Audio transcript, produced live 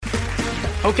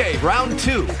Okay, round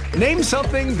two. Name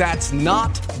something that's not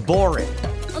boring.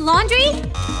 A laundry?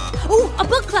 Ooh, a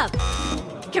book club.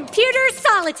 Computer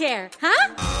solitaire,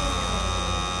 huh?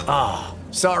 Ah,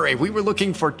 sorry, we were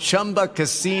looking for Chumba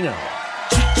Casino.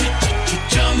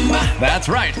 That's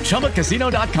right,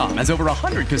 ChumbaCasino.com has over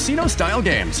 100 casino-style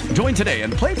games. Join today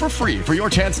and play for free for your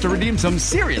chance to redeem some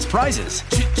serious prizes.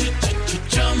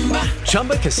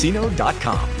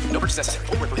 ChumbaCasino.com. No purchase necessary.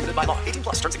 Void where prohibited by law. 18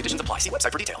 plus. Terms and conditions apply. See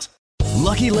website for details.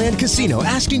 Lucky Land Casino,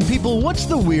 asking people, what's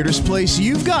the weirdest place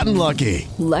you've gotten lucky?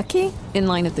 Lucky? In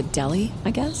line at the deli,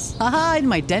 I guess? Aha, in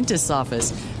my dentist's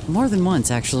office. More than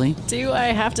once, actually. Do I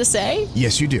have to say?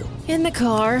 Yes, you do. In the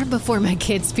car before my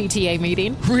kids' PTA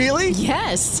meeting. Really?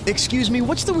 Yes. Excuse me,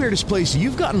 what's the weirdest place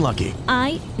you've gotten lucky?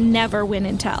 I never win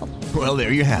and tell. Well,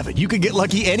 there you have it. You can get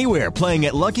lucky anywhere, playing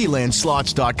at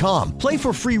LuckyLandSlots.com. Play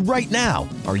for free right now.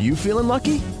 Are you feeling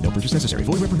lucky? No purchase necessary.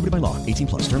 Void where prohibited by law. 18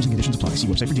 plus. Terms and conditions apply. See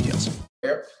website for details.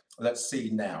 Let's see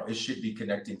now. It should be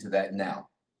connecting to that now.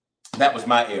 That was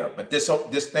my error, but this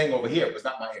thing over here was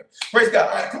not my error. Praise God.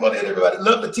 All right, come on in, everybody.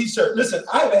 Love the t-shirt. Listen,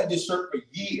 I've had this shirt for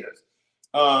years.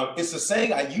 It's a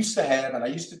saying I used to have, and I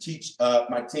used to teach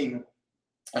my team.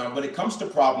 When it comes to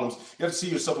problems, you have to see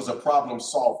yourself as a problem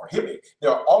solver. Hear me. There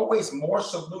are always more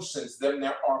solutions than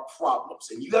there are problems.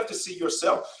 And you have to see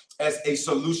yourself as a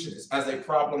solutionist, as a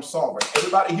problem solver.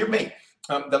 Everybody hear me.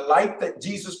 The life that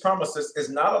Jesus promises is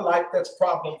not a life that's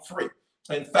problem-free.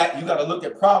 In fact, you got to look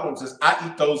at problems as I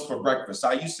eat those for breakfast.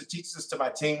 I used to teach this to my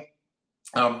team,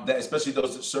 that especially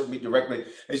those that serve me directly.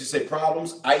 They used to say,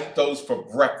 problems, I eat those for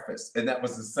breakfast. And that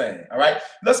was the saying. All right,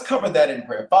 let's cover that in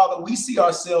prayer. Father, we see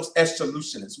ourselves as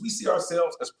solutionists. We see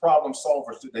ourselves as problem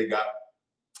solvers today, God.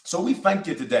 So we thank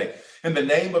you today in the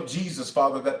name of Jesus,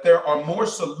 Father, that there are more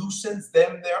solutions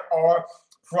than there are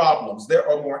problems. There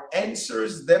are more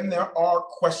answers than there are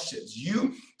questions.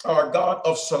 You are a God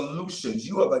of solutions.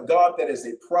 You are the God that is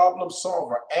a problem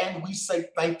solver. And we say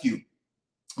thank you.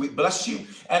 We bless you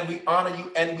and we honor you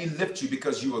and we lift you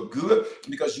because you are good,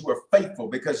 because you are faithful,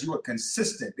 because you are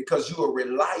consistent, because you are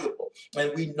reliable.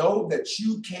 And we know that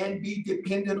you can be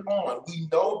depended on. We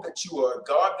know that you are a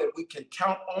God that we can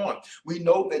count on. We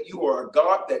know that you are a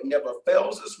God that never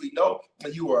fails us. We know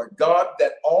that you are a God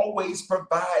that always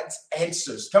provides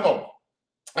answers. Come on.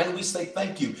 And we say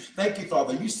thank you. Thank you,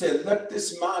 Father. You said, let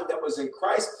this mind that was in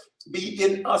Christ be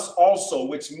in us also,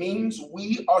 which means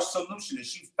we are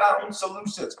solutionists. You found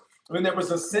solutions. When there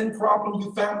was a sin problem,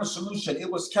 you found the solution. It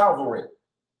was Calvary.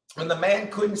 When the man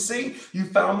couldn't see, you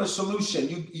found the solution.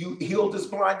 You healed his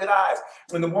blinded eyes.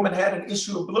 When the woman had an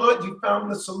issue of blood, you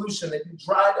found the solution and you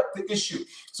dried up the issue.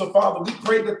 So, Father, we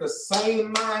pray that the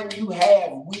same mind you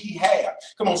have, we have.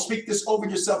 Come on, speak this over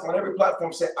yourself on every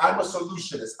platform. Say, I'm a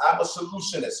solutionist. I'm a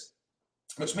solutionist.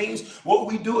 Which means what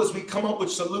we do is we come up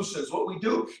with solutions. What we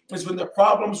do is when there are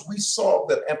problems, we solve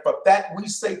them. And for that, we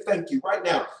say thank you right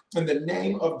now. In the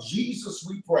name of Jesus,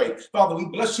 we pray. Father, we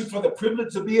bless you for the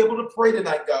privilege to be able to pray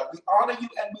tonight, God. We honor you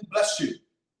and we bless you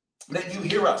that you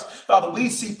hear us. Father, we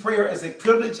see prayer as a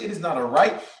privilege. It is not a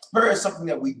right. Prayer is something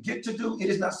that we get to do. It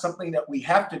is not something that we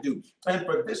have to do. And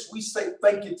for this, we say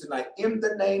thank you tonight in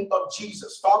the name of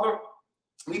Jesus. Father,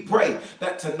 we pray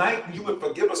that tonight you would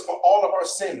forgive us for all of our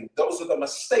sin. Those are the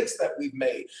mistakes that we've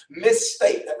made.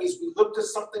 Mistake, that means we looked at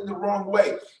something the wrong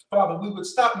way. Father, we would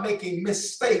stop making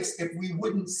mistakes if we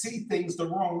wouldn't see things the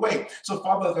wrong way. So,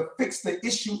 Father, to fix the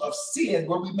issue of sin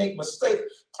where we make mistakes,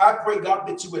 I pray, God,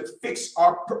 that you would fix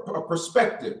our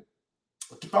perspective.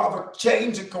 Father,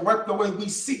 change and correct the way we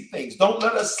see things. Don't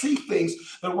let us see things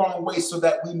the wrong way so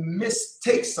that we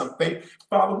mistake something.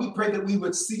 Father, we pray that we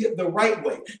would see it the right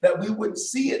way, that we wouldn't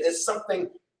see it as something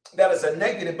that is a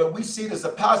negative, but we see it as a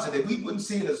positive. We wouldn't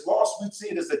see it as loss. We'd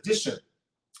see it as addition.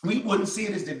 We wouldn't see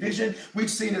it as division. We'd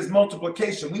see it as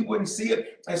multiplication. We wouldn't see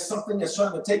it as something that's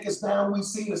trying to take us down. We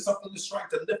see it as something that's trying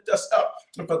to lift us up.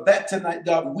 And for that tonight,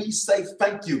 God, we say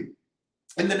thank you.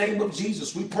 In the name of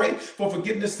Jesus, we pray for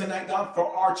forgiveness tonight, God,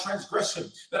 for our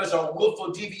transgression. That is our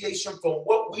willful deviation from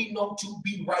what we know to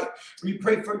be right. We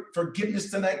pray for forgiveness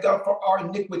tonight, God, for our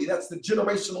iniquity. That's the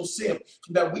generational sin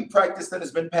that we practice that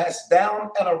has been passed down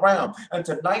and around. And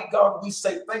tonight, God, we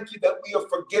say thank you that we are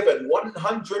forgiven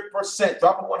 100%.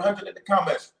 Drop a 100 in the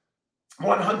comments.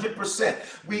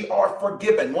 100%. We are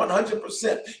forgiven.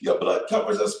 100%. Your blood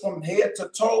covers us from head to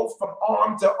toe, from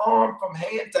arm to arm, from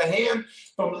hand to hand,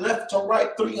 from left to right,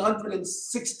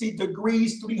 360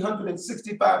 degrees,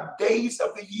 365 days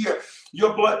of the year.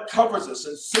 Your blood covers us.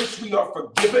 And since we are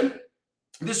forgiven,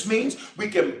 This means we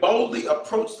can boldly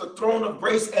approach the throne of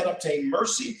grace and obtain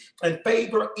mercy and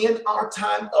favor in our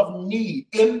time of need.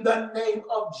 In the name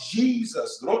of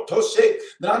Jesus.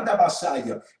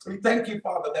 We thank you,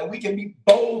 Father, that we can be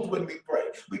bold when we pray.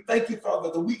 We thank you, Father,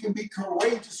 that we can be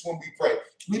courageous when we pray.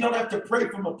 We don't have to pray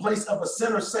from a place of a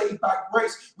sinner saved by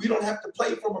grace. We don't have to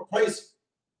pray from a place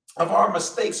of our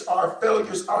mistakes, our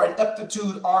failures, our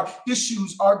ineptitude, our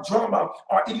issues, our drama,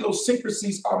 our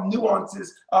idiosyncrasies, our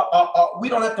nuances. We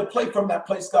don't have to play from that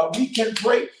place, God. We can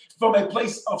pray from a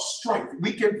place of strength.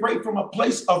 We can pray from a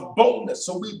place of boldness.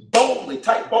 So we boldly,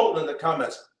 type bold in the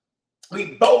comments.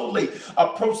 We boldly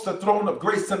approach the throne of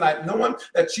grace tonight, knowing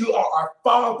that you are our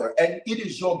Father and it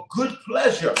is your good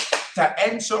pleasure to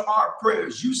answer our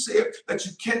prayers. You said that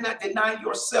you cannot deny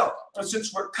yourself. And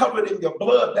since we're covered in your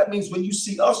blood, that means when you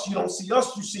see us, you don't see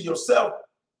us, you see yourself.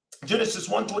 Genesis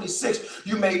 1:26,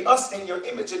 you made us in your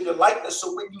image and your likeness.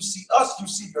 So when you see us, you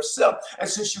see yourself. And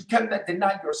since you cannot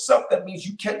deny yourself, that means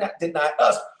you cannot deny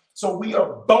us. So we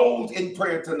are bold in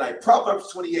prayer tonight.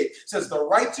 Proverbs 28 says the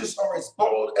righteous are as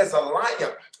bold as a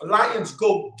lion. Lions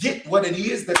go get what it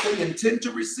is that they intend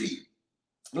to receive.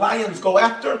 Lions go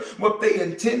after what they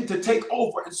intend to take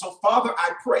over. And so, Father,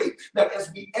 I pray that as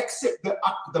we exit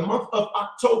the month of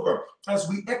October, as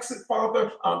we exit,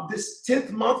 Father, this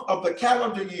 10th month of the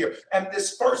calendar year and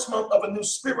this first month of a new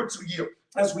spiritual year,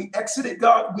 as we exit it,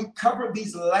 God, we cover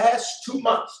these last 2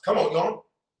 months. Come on, y'all.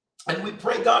 And we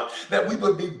pray, God, that we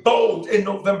would be bold in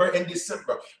November and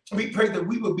December. We pray that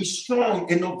we would be strong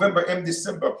in November and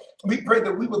December. We pray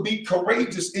that we would be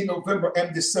courageous in November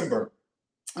and December.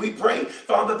 We pray,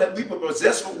 Father, that we will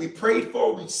possess what we prayed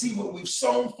for. We see what we've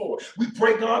sown for. We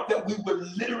pray, God, that we would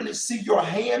literally see your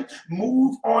hand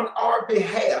move on our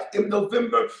behalf in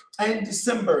November and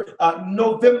December.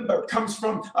 November comes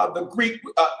from the Greek,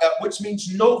 which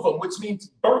means novum, which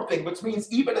means birthing, which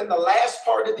means even in the last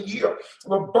part of the year,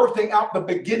 we're birthing out the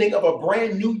beginning of a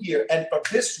brand new year. And for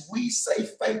this, we say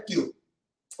thank you.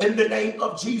 In the name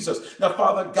of Jesus. Now,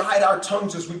 Father, guide our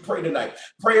tongues as we pray tonight.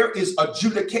 Prayer is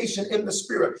adjudication in the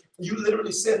spirit. You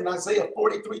literally said in Isaiah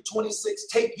 43:26,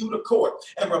 take you to court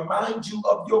and remind you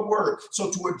of your word. So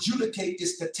to adjudicate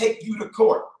is to take you to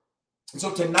court.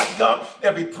 So tonight, God,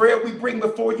 every prayer we bring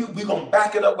before you, we're going to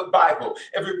back it up with Bible.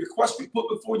 Every request we put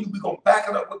before you, we're going to back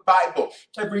it up with Bible.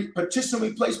 Every petition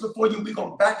we place before you, we're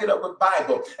going to back it up with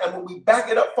Bible. And when we back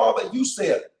it up, Father, you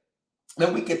said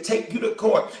that we could take you to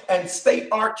court and state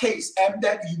our case and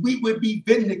that we would be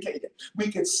vindicated.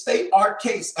 We could state our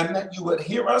case and that you would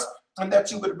hear us and that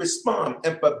you would respond.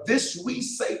 And for this, we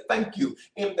say thank you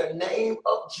in the name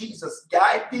of Jesus.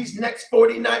 Guide these next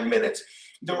 49 minutes.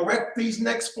 Direct these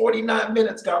next 49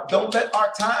 minutes, God. Don't let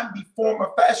our time be form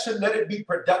or fashion. Let it be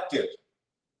productive.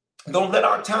 Don't let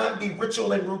our time be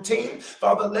ritual and routine.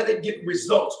 Father, let it get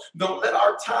results. Don't let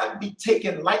our time be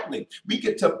taken lightly. We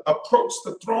get to approach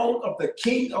the throne of the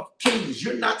King of Kings.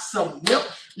 You're not some wimp.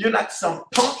 You're not some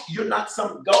punk. You're not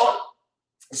some God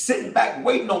sitting back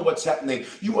waiting on what's happening.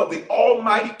 You are the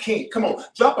Almighty King. Come on,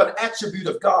 drop an attribute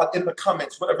of God in the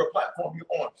comments, whatever platform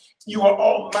you're on. You are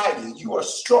almighty. You are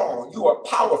strong. You are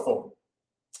powerful.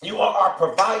 You are our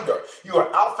provider. You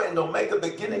are Alpha and Omega,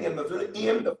 beginning and the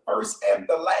end, the first and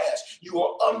the last. You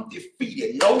are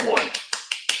undefeated. No one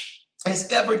has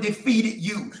ever defeated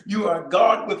you. You are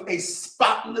God with a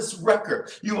spotless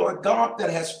record. You are God that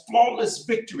has flawless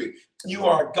victory. You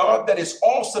are God that is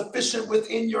all sufficient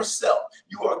within yourself.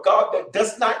 You are God that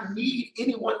does not need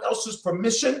anyone else's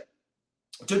permission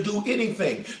to do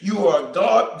anything. You are a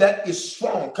God that is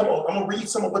strong. Come on, I'm gonna read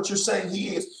some of what you're saying.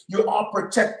 He is. You're our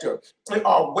protector. You're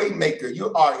our way maker.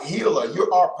 You're our healer.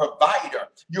 You're our provider.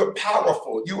 You're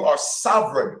powerful. You are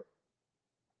sovereign.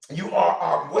 You are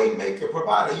our way maker,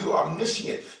 provider. You are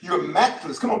omniscient. You're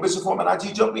matchless. Come on, Bishop Foreman,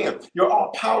 IG, jump in. You're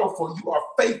all powerful. You are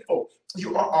faithful.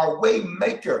 You are our way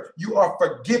maker. You are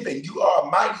forgiving. You are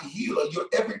a mighty healer. You're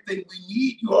everything we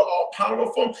need. You are all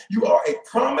powerful. You are a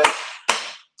promise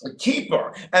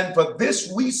keeper. And for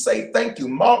this, we say thank you.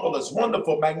 Marvelous,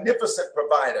 wonderful, magnificent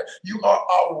provider. You are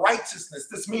our righteousness.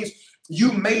 This means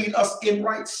you made us in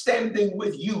right standing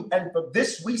with you. And for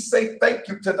this, we say thank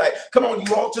you tonight. Come on,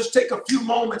 you all just take a few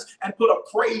moments and put a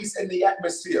praise in the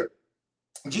atmosphere.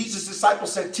 Jesus'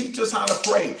 disciples said, teach us how to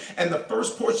pray. And the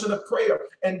first portion of prayer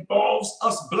involves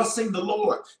us blessing the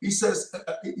Lord. He says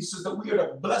that we are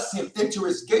to bless him, enter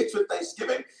his gates with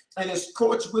thanksgiving and his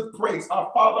courts with praise.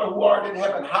 Our Father who art in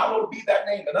heaven, hallowed be thy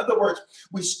name. In other words,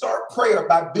 we start prayer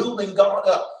by building God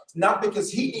up, not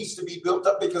because he needs to be built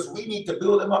up, because we need to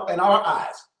build him up in our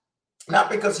eyes.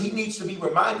 Not because he needs to be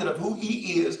reminded of who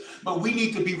he is, but we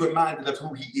need to be reminded of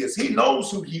who he is. He knows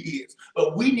who he is,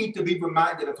 but we need to be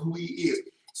reminded of who he is.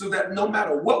 so that no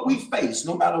matter what we face,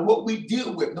 no matter what we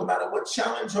deal with, no matter what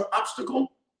challenge or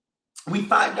obstacle we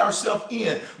find ourselves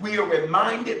in, we are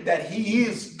reminded that he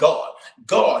is God.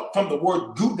 God, from the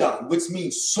word Gudon, which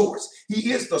means source.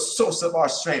 He is the source of our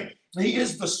strength. He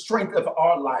is the strength of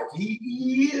our life.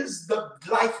 He is the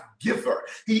life giver.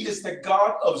 He is the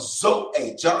God of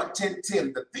Zoe. John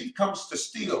 10:10. The thief comes to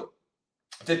steal,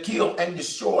 to kill, and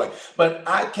destroy. But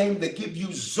I came to give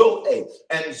you Zoe,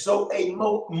 and Zoe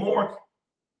more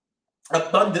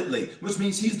abundantly, which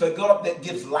means he's the God that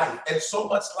gives life, and so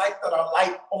much life that our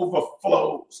life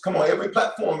overflows. Come on, every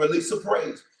platform release a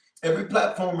praise. Every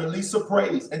platform release a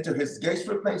praise. Enter his gates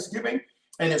with thanksgiving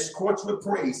and his courts with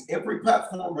praise. Every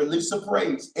platform release a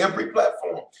praise. Every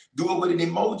platform. Do it with an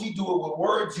emoji, do it with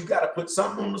words. You got to put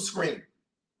something on the screen.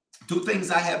 Two things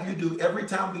I have you do every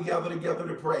time we gather together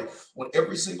to pray. On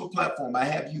every single platform, I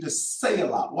have you to say a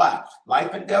lot. Why?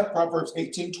 Life and death, Proverbs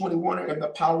 18:21, and the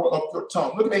power of your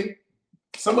tongue. Look at me.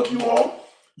 Some of you all,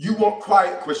 you want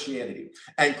quiet Christianity.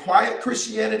 And quiet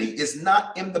Christianity is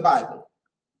not in the Bible.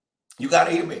 You got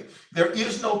to hear me. There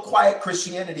is no quiet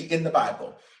Christianity in the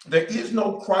Bible. There is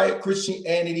no quiet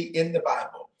Christianity in the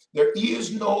Bible. There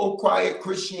is no quiet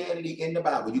Christianity in the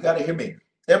Bible. You got to hear me.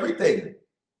 Everything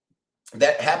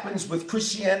that happens with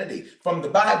Christianity from the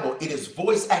Bible, it is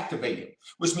voice activated,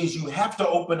 which means you have to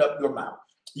open up your mouth.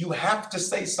 You have to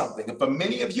say something. And for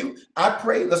many of you, I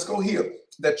pray, let's go here,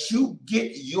 that you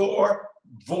get your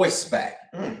voice back.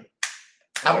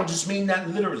 I don't just mean that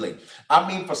literally. I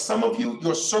mean, for some of you,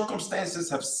 your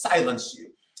circumstances have silenced you.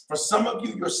 For some of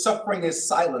you, your suffering has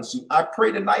silenced you. I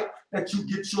pray tonight that you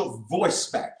get your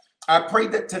voice back. I pray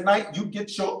that tonight you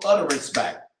get your utterance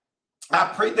back.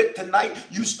 I pray that tonight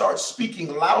you start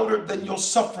speaking louder than your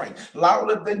suffering,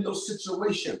 louder than your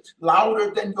situation,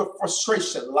 louder than your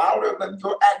frustration, louder than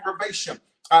your aggravation.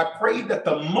 I pray that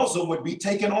the muzzle would be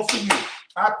taken off of you.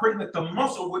 I pray that the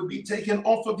muzzle would be taken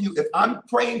off of you. If I'm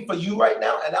praying for you right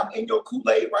now and I'm in your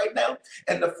Kool-Aid right now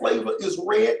and the flavor is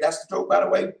red, that's the joke, by the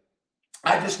way.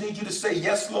 I just need you to say,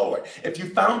 yes, Lord. If you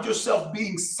found yourself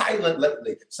being silent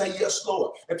lately, say, yes,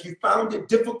 Lord. If you found it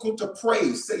difficult to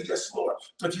praise, say, yes, Lord.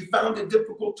 If you found it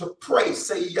difficult to pray,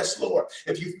 say, yes, Lord.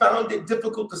 If you found it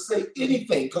difficult to say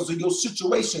anything because of your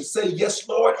situation, say, yes,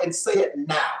 Lord, and say it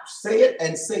now. Say it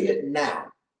and say it now.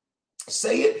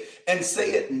 Say it and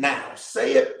say it now.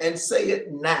 Say it and say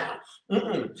it now.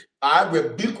 I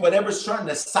rebuke whatever's trying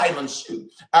to silence you.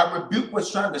 I rebuke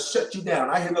what's trying to shut you down.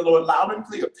 I hear the Lord loud and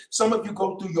clear. Some of you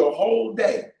go through your whole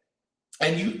day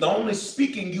and the only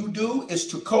speaking you do is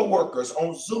to coworkers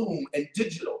on Zoom and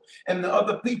digital and the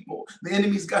other people. The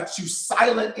enemy's got you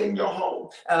silent in your home.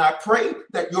 And I pray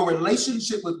that your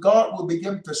relationship with God will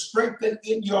begin to strengthen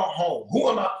in your home. Who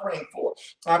am I praying for?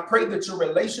 I pray that your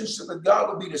relationship with God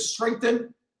will be to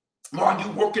strengthen while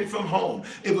you're working from home.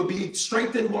 It will be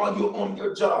strengthened while you're on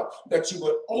your job, that you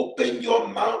will open your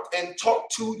mouth and talk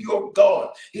to your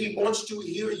God. He wants to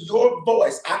hear your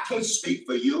voice. I can't speak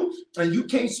for you and you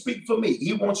can't speak for me.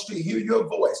 He wants to hear your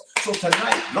voice. So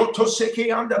tonight,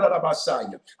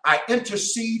 I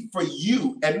intercede for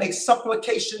you and make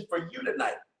supplication for you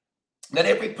tonight. That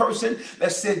every person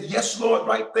that said, yes, Lord,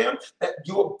 right there, that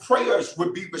your prayers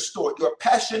would be restored. Your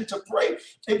passion to pray,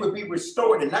 it would be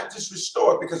restored, and not just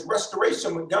restored, because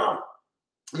restoration with God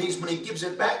means when he gives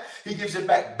it back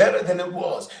better than it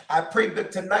was. I pray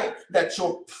that tonight that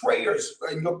your prayers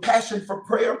and your passion for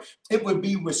prayer, it would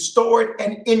be restored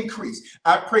and increased.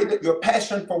 I pray that your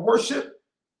passion for worship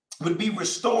would be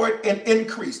restored and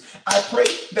increased. I pray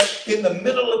that in the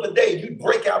middle of the day, you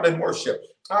break out in worship.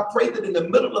 I pray that in the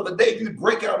middle of the day, you'd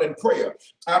break out in prayer.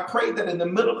 I pray that in the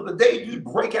middle of the day, you'd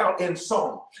break out in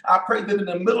song. I pray that in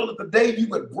the middle of the day, you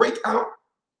would break out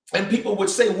and people would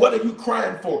say, what are you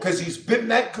crying for? Because he's been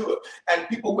that good. And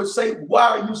people would say,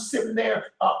 why are you sitting there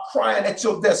crying at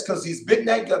your desk? Because he's been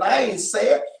that good. I ain't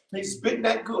sad. He's been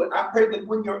that good. I pray that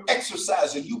when you're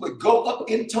exercising, you would go up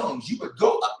in tongues. You would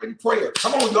go up in prayer.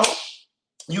 Come on, y'all.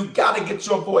 You got to get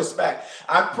your voice back.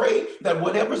 I pray that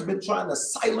whatever's been trying to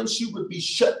silence you would be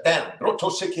shut down.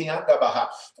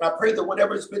 I pray that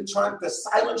whatever's been trying to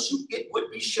silence you, it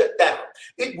would be shut down.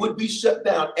 It would be shut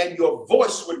down, and your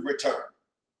voice would return.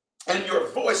 And your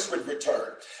voice would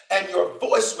return, and your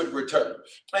voice would return,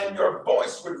 and your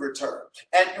voice would return,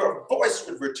 and your voice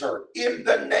would return in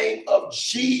the name of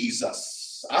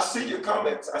Jesus. I see your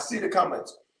comments. I see the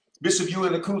comments. Bishop, you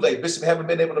in the Kool-Aid. Bishop, haven't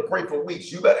been able to pray for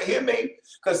weeks. You better hear me,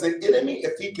 because the enemy,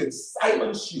 if he can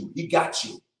silence you, he got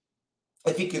you.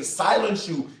 If he can silence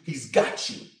you, he's got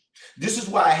you. This is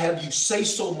why I have you say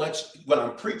so much when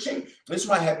I'm preaching. This is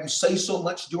why I have you say so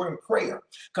much during prayer,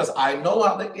 because I know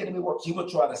how the enemy works. He will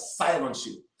try to silence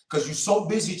you. because you're so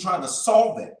busy trying to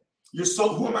solve it.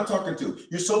 Who am I talking to?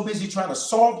 You're so busy trying to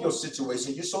solve your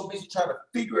situation. You're so busy trying to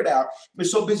figure it out. You're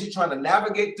so busy trying to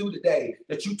navigate through the day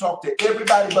that you talk to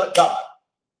everybody but God.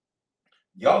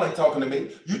 Y'all ain't talking to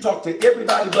me. You talk to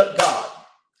everybody but God.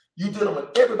 You dealing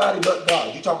with everybody but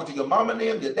God. You're talking to your mama and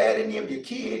them, your dad and them, your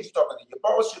kids. You're talking to your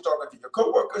boss. You're talking to your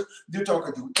coworkers. You're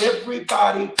talking to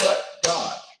everybody but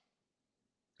God.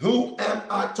 Who am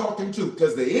I talking to?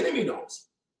 Because the enemy knows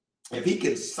if he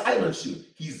can silence you,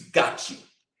 he's got you.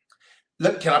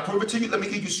 Look, can I prove it to you? Let me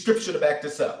give you scripture to back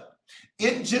this up.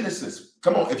 In Genesis,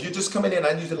 come on, if you're just coming in,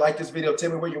 I need you to like this video. Tell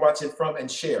me where you're watching from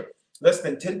and share. Less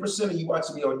than 10% of you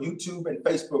watching me on YouTube and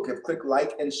Facebook have clicked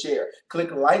like and share.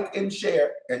 Click like and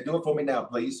share and do it for me now,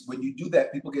 please. When you do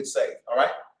that, people get saved, all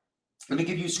right? Let me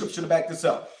give you scripture to back this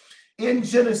up. In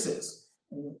Genesis,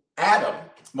 Adam,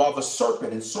 while the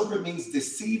serpent, and serpent means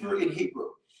deceiver in Hebrew,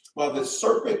 while the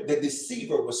serpent, the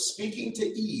deceiver, was speaking to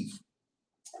Eve,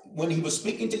 when he was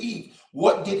speaking to Eve,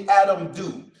 what did Adam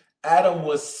do? Adam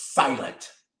was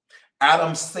silent.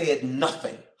 Adam said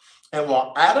nothing. And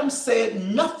while Adam said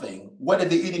nothing, what did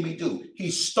the enemy do? He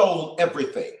stole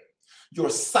everything. Your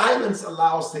silence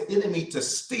allows the enemy to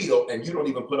steal, and you don't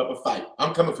even put up a fight.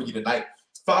 I'm coming for you tonight.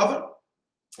 Father,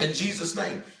 in Jesus'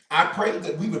 name, I pray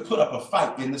that we would put up a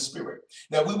fight in the spirit,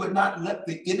 that we would not let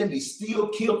the enemy steal,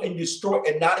 kill, and destroy,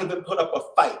 and not even put up a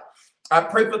fight. I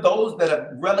pray for those that have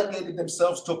relegated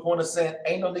themselves to a point of saying,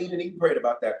 ain't no need in even praying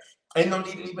about that. Ain't no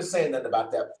need in even saying nothing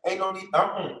about that. Ain't no need.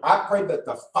 I pray that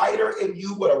the fighter in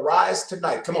you would arise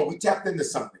tonight. Come on, we tapped into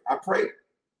something. I pray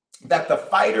that the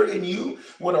fighter in you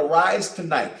would arise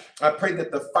tonight. I pray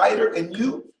that the fighter in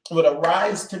you would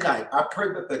arise tonight. I pray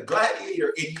that the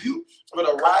gladiator in you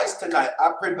would arise tonight.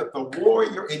 I pray that the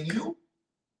warrior in you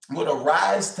would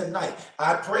arise tonight.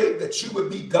 I pray that you would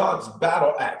be God's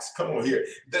battle axe. Come on here.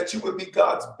 That you would be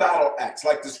God's battle axe.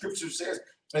 Like the scripture says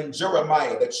in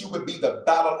Jeremiah, that you would be the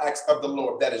battle axe of the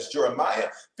Lord. That is Jeremiah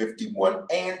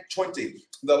 51:20.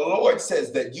 The Lord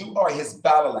says that you are his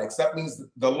battle axe. That means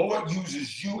the Lord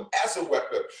uses you as a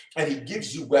weapon and he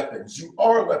gives you weapons. You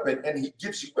are a weapon and he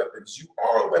gives you weapons. You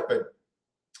are a weapon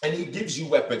and he gives you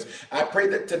weapons. I pray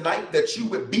that tonight that you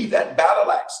would be that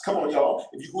battle axe. Come on, y'all.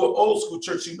 If you go old school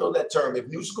church, you know that term. If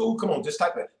new school, come on, just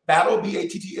type it. Battle,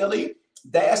 B-A-T-T-L-E,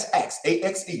 dash axe,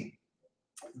 A-X-E.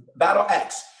 Battle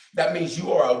axe. That means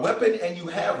you are a weapon and you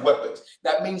have weapons.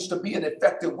 That means to be an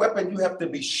effective weapon, you have to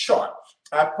be sharp.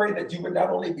 I pray that you would not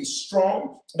only be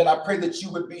strong, but I pray that you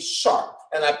would be sharp.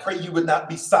 And I pray you would not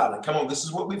be silent. Come on, this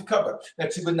is what we've covered.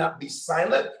 That you would not be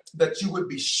silent, that you would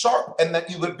be sharp, and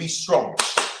that you would be strong.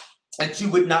 That you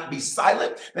would not be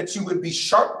silent, that you would be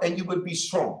sharp and you would be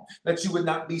strong. That you would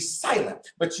not be silent,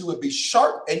 but you would be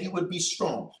sharp and you would be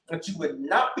strong. That you would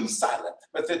not be silent,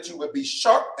 but that you would be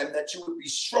sharp and that you would be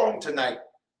strong tonight.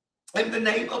 In the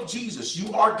name of Jesus,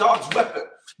 you are God's weapon.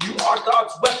 You are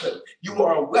God's weapon. You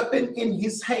are a weapon in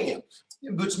his hand,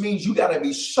 which means you got to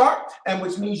be sharp and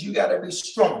which means you got to be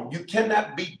strong. You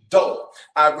cannot be dull.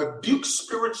 I rebuke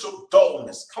spiritual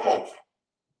dullness. Come on.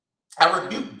 I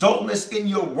rebuke dullness in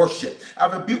your worship. I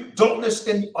rebuke dullness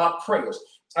in our prayers.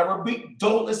 I rebuke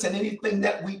dullness in anything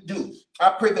that we do. I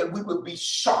pray that we would be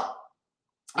sharp.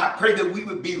 I pray that we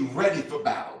would be ready for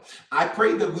battle. I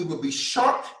pray that we would be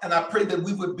sharp and I pray that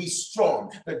we would be strong.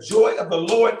 The joy of the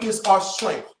Lord is our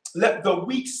strength. Let the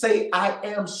weak say, I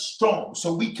am strong.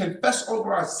 So we confess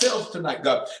over ourselves tonight,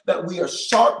 God, that we are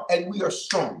sharp and we are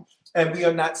strong. And we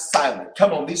are not silent.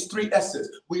 Come on, these three S's.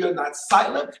 We are not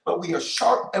silent, but we are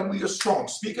sharp and we are strong.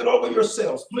 Speak it over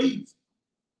yourselves, please.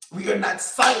 We are not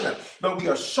silent, but we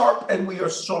are sharp and we are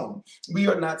strong. We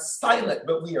are not silent,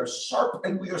 but we are sharp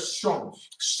and we are strong.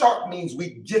 Sharp means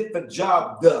we get the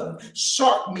job done.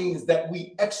 Sharp means that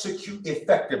we execute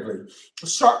effectively.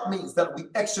 Sharp means that we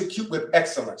execute with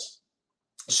excellence.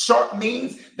 Sharp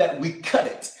means that we cut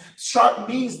it. Sharp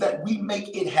means that we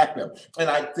make it happen. And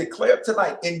I declare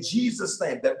tonight in Jesus'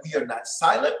 name that we are not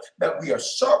silent, that we are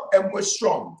sharp and we're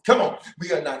strong. Come on.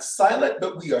 We are not silent,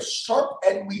 but we are sharp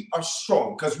and we are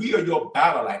strong because we are your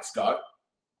battle axe, God.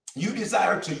 You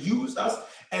desire to use us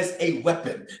as a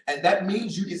weapon. And that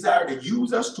means you desire to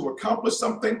use us to accomplish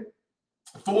something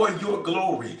for your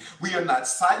glory. We are not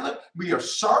silent, we are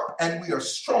sharp, and we are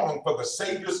strong for the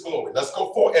Savior's glory. Let's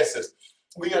go 4 S's.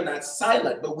 We are not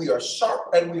silent, but we are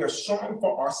sharp and we are strong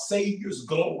for our Savior's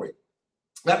glory.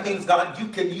 That means, God, you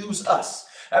can use us.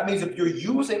 That means if you're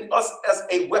using us as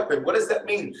a weapon, what does that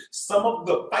mean? Some of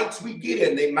the fights we get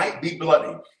in, they might be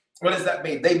bloody. What does that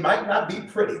mean? They might not be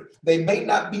pretty. They may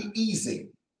not be easy.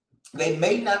 They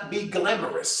may not be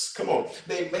glamorous. Come on.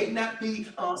 They may not be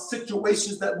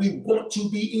situations that we want to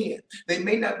be in. They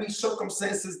may not be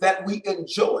circumstances that we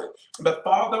enjoy. But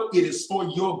Father, it is for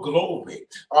your glory.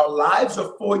 Our lives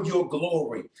are for your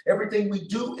glory. Everything we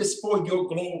do is for your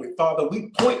glory. Father, we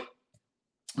point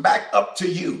back up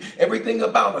to you. Everything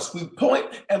about us, we point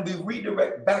and we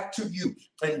redirect back to you.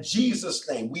 In Jesus'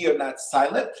 name, we are not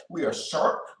silent. We are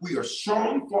sharp. We are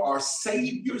strong for our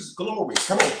Savior's glory.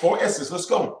 Come on, 4 S's. Let's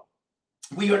go.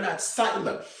 We are not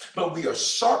silent, but we are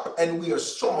sharp and we are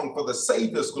strong for the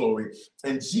Savior's glory.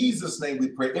 In Jesus' name we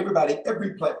pray. Everybody,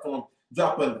 every platform,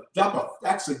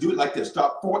 actually do it like this.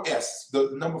 Drop 4S,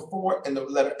 the number 4 and the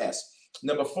letter S.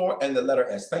 Number 4 and the letter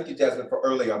S. Thank you, Jasmine, for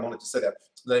earlier. I wanted to say that,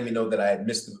 letting me know that I had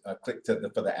missed the click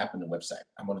for the app and the website.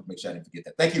 I wanted to make sure I didn't forget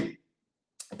that. Thank you.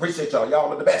 Appreciate y'all.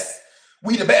 Y'all are the best.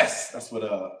 We the best. That's what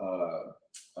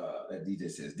that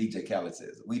DJ says. DJ Khaled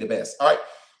says. We the best. All right.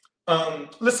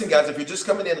 Listen, guys, if you're just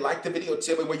coming in, like the video,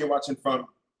 tell me where you're watching from,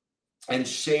 and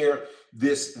share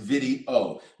this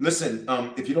video. Listen,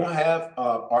 if you don't have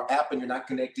our app and you're not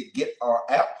connected, get our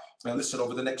app. Now, listen,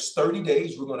 over the next 30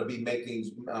 days, we're going to be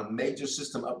making major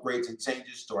system upgrades and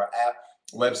changes to our app,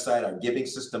 website, our giving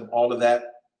system, all of that.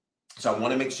 So I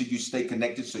want to make sure you stay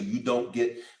connected so you don't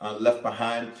get left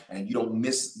behind and you don't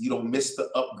miss the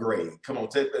upgrade. Come on,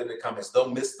 type it in the comments.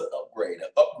 Don't miss the upgrade. The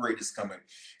upgrade is coming.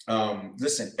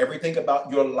 Listen, everything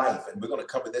about your life, and we're going to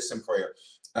cover this in prayer.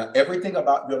 Everything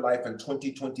about your life in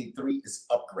 2023 is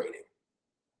upgrading.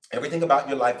 Everything about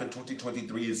your life in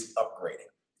 2023 is upgrading.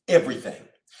 Everything.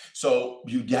 So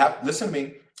you have, listen to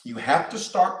me, you have to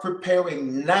start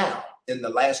preparing now. In the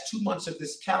last 2 months of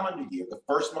this calendar year, the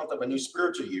first month of a new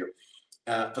spiritual year,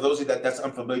 for those of you that's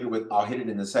unfamiliar with, I'll hit it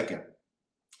in a second.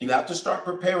 You have to start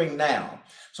preparing now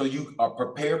so you are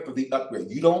prepared for the upgrade.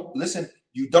 You don't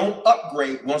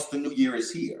upgrade once the new year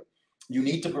is here. You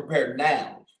need to prepare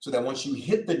now so that once you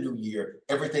hit the new year,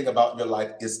 everything about your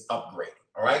life is upgrading.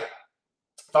 All right?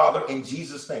 Father, in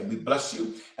Jesus' name, we bless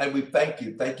you and we thank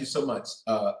you. Thank you so much,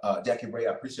 Jackie Ray.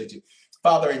 I appreciate you.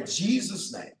 Father, in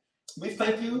Jesus' name, we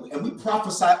thank you and we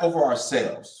prophesy over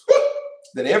ourselves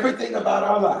that everything about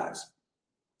our lives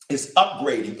is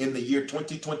upgrading in the year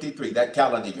 2023, that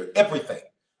calendar year. Everything.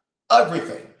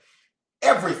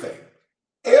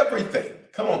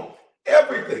 Come on.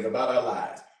 Everything about our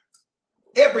lives.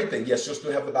 Everything. Yes, you'll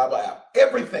still have the Bible app.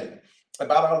 Everything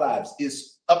about our lives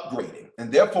is upgrading.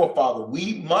 And therefore, Father,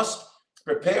 we must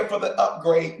prepare for the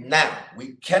upgrade now.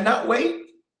 We cannot wait.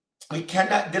 We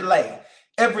cannot delay.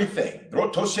 Everything.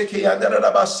 Come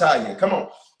on.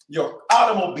 Your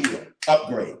automobile,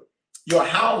 upgrade. Your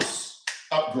house,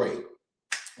 upgrade.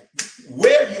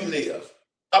 Where you live,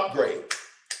 upgrade.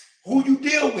 Who you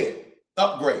deal with,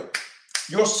 upgrade.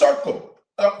 Your circle,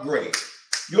 upgrade.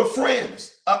 Your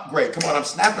friends, upgrade. Come on, I'm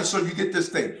snapping so you get this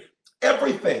thing.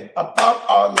 Everything about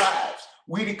our lives,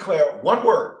 we declare one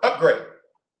word, upgrade.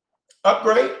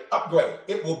 Upgrade, upgrade.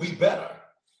 It will be better.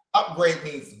 Upgrade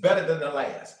means better than the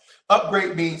last.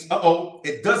 Upgrade means,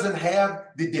 it doesn't have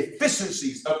the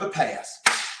deficiencies of the past.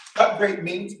 Upgrade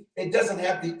means it doesn't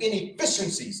have the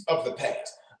inefficiencies of the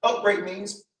past. Upgrade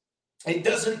means it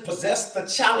doesn't possess the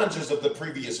challenges of the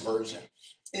previous version.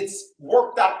 It's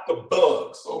worked out the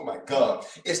bugs. Oh my God.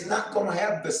 It's not going to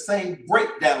have the same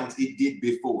breakdowns it did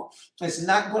before. It's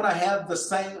not going to have the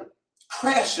same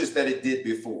crashes that it did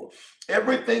before.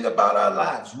 Everything about our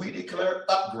lives, we declare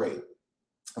upgrade.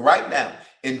 Right now,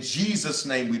 in Jesus'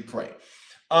 name we pray.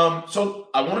 So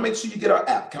I want to make sure you get our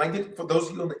app. Can I get, for those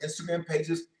of you on the Instagram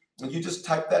pages, and you just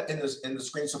type that in the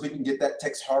screen so people can get that,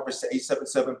 text Harvest to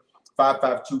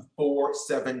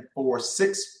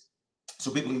 877-552-4746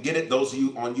 so people can get it. Those of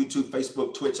you on YouTube,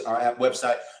 Facebook, Twitch, our app,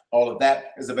 website, all of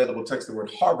that is available. Text the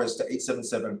word Harvest to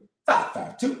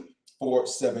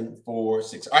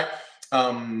 877-552-4746. All right.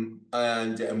 And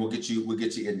we'll get you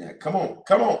in there. Come on,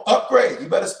 upgrade. You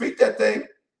better speak that thing.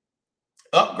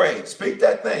 Upgrade, speak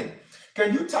that thing.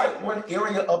 Can you type one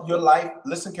area of your life?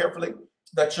 Listen carefully.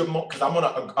 That you're because I'm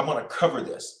gonna cover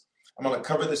this. I'm gonna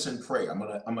cover this in prayer.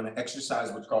 I'm gonna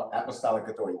exercise what's called apostolic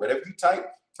authority. Whatever you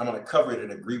type, I'm gonna cover it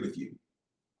and agree with you.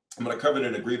 I'm gonna cover it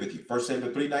and agree with you. 1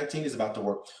 Samuel 3:19 is about to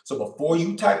work. So before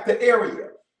you type the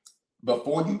area,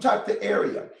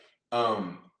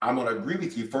 I'm going to agree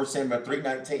with you, 1 Samuel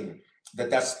 3:19,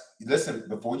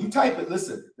 before you type it,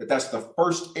 that's the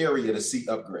first area to see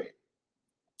upgrade.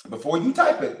 Before you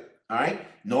type it, all right,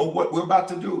 know what we're about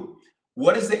to do.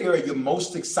 What is the area you're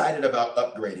most excited about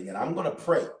upgrading? And I'm going to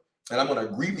pray, and I'm going to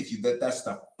agree with you that that's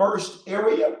the first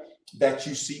area that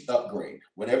you see upgrade.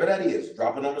 Whatever that is,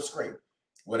 drop it on the screen.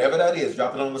 Whatever that is,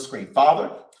 drop it on the screen.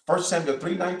 Father, 1 Samuel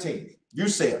 3:19, you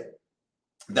said,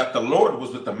 that the Lord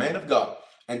was with the man of God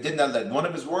and did not let one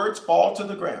of his words fall to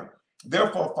the ground.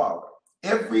 Therefore, Father,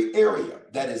 every area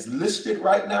that is listed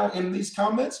right now in these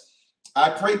comments, I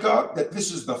pray, God, that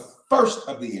this is the first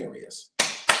of the areas.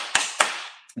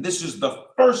 This is the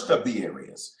first of the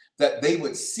areas that they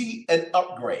would see an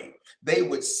upgrade. They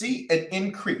would see an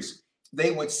increase.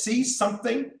 They would see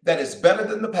something that is better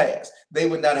than the past. They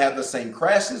would not have the same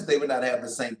crashes. They would not have the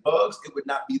same bugs. It would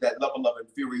not be that level of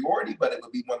inferiority, but it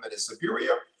would be one that is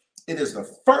superior. It is the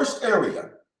first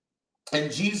area.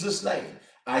 In Jesus' name,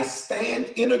 I stand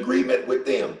in agreement with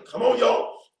them. Come on,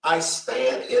 y'all. I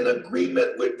stand in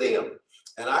agreement with them.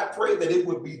 And I pray that it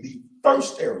would be the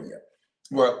first area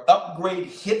where upgrade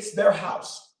hits their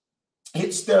house,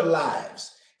 hits their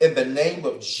lives. In the name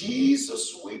of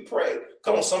Jesus, we pray.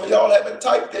 Come on, some of y'all haven't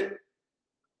typed it.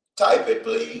 Type it,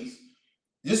 please.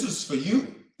 This is for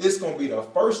you. It's going to be the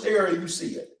first area you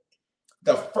see it.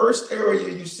 The first area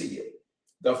you see it.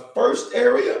 The first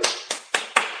area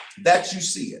that you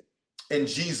see it. In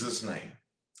Jesus' name.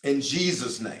 In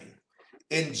Jesus' name.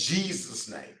 In Jesus'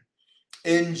 name.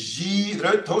 In Jesus'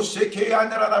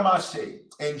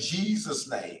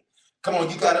 name. Come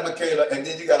on, you got it, Michaela, and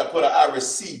then you got to put I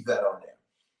receive that on there.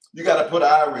 You got to put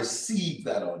I receive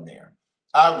that on there.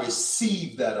 I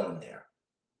receive that on there.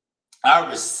 I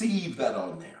receive that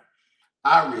on there.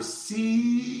 I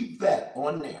receive that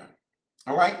on there.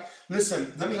 All right.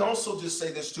 Listen, let me also just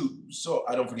say this too, so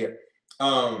I don't forget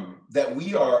that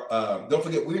we are, don't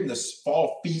forget, we're in this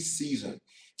fall feast season.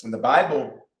 And the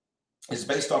Bible is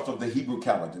based off of the Hebrew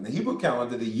calendar. In the Hebrew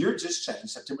calendar, the year just changed,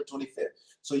 September 25th.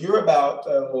 So you're about,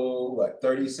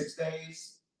 36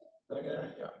 days?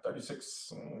 Yeah,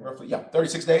 36, roughly. Yeah,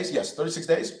 36 days. Yes, 36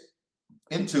 days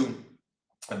into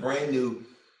a brand new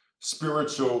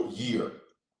spiritual year.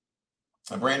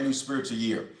 A brand new spiritual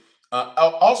year.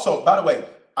 Also, by the way,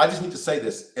 I just need to say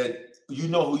this. And you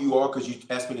know who you are because you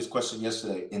asked me this question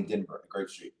yesterday in Denver, at Grape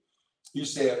Street. You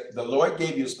said the Lord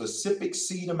gave you a specific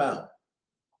seed amount.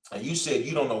 And you said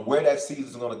you don't know where that seed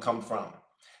is going to come from.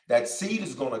 That seed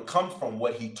is going to come from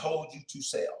what he told you to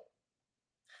sell.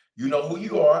 You know who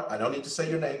you are. I don't need to say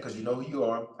your name because you know who you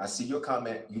are. I see your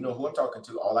comment. You know who I'm talking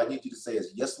to. All I need you to say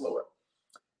is, yes, Lord.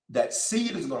 That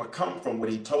seed is going to come from what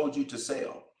he told you to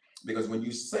sell. Because when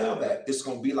you sell that, it's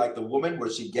going to be like the woman where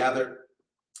she gathered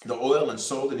the oil and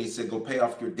sold it. He said, go pay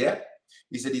off your debt.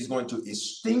 He said he's going to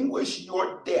extinguish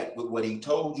your debt with what he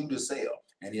told you to sell.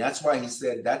 And that's why he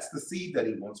said that's the seed that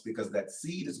he wants, because that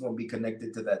seed is going to be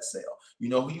connected to that sale. You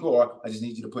know who you are. I just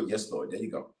need you to put yes, Lord. There you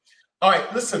go. All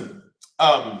right, listen.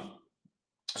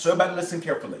 So everybody listen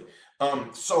carefully.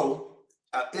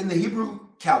 In the Hebrew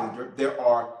calendar, there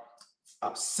are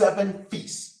 7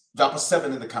 feasts. Drop a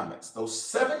 7 in the comments. Those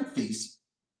 7 feasts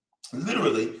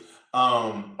literally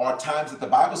are times that the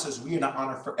Bible says we are to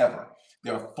honor forever.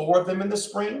 There are 4 of them in the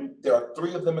spring. There are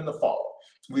 3 of them in the fall.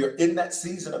 We are in that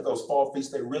season of those fall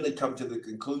feasts. They really come to the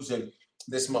conclusion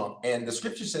this month. And the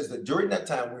scripture says that during that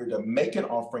time, we're to make an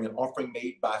offering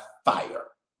made by fire,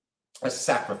 a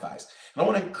sacrifice. And I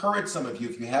want to encourage some of you,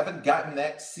 if you haven't gotten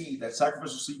that seed, that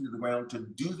sacrificial seed into the ground, to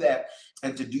do that,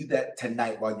 and to do that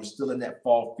tonight while you're still in that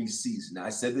fall feast season. Now, I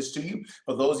said this to you,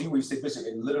 for those of you where you say, Bishop,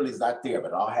 it literally is not there,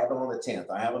 but I'll have it on the 10th,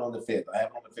 I have it on the 5th, I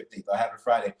have it on the 15th, I have it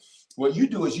Friday. What you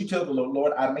do is you tell the Lord,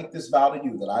 Lord, I make this vow to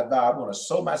you that I vow I'm going to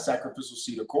sow my sacrificial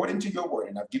seed according to your word.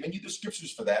 And I've given you the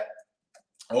scriptures for that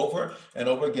over and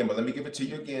over again. But let me give it to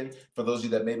you again for those of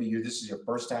you that maybe this is your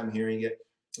first time hearing it.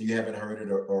 You haven't heard it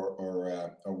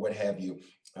or what have you.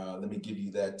 Let me give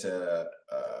you that.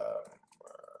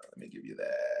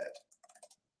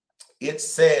 It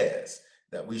says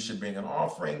that we should bring an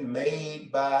offering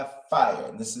made by fire.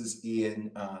 And this is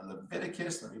in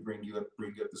Leviticus. Let me bring you up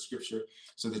the scripture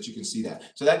so that you can see that.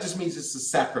 So that just means it's a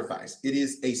sacrifice. It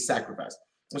is a sacrifice.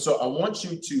 And so I want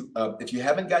you to, if you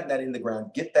haven't gotten that in the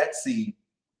ground, get that seed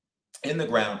in the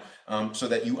ground so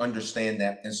that you understand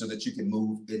that and so that you can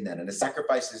move in that. And the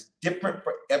sacrifice is different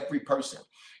for every person.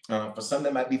 For some,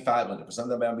 that might be 500. For some,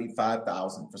 that might be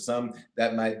 5,000. For some,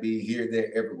 that might be here, there,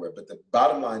 everywhere. But the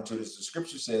bottom line to it is the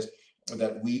scripture says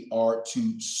that we are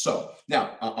to sow.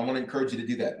 Now, I want to encourage you to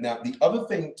do that. Now, the other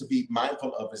thing to be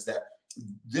mindful of is that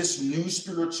this new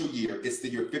spiritual year, it's the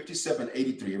year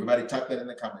 5783. Everybody type that in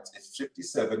the comments. It's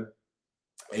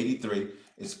 5783.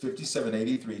 It's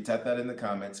 5783. Type that in the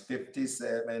comments.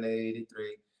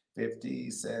 5783.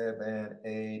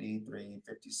 5783.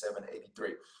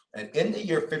 5783. And in the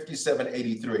year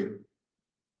 5783,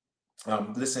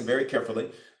 listen very carefully.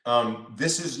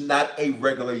 This is not a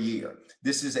regular year.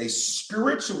 This is a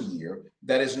spiritual year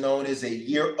that is known as a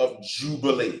year of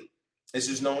Jubilee. This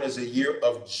is known as a year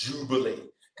of Jubilee.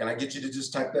 Can I get you to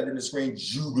just type that in the screen?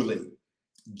 Jubilee.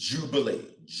 Jubilee,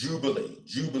 jubilee,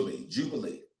 jubilee,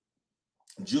 jubilee,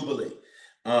 jubilee.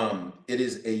 It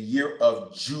is a year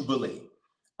of jubilee.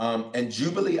 And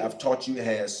jubilee, I've taught you,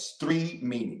 has three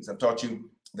meanings. I've taught you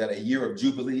that a year of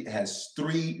jubilee has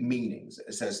three meanings.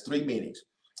 It says three meanings.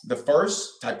 The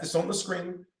first, type this on the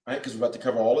screen, right? Because we're about to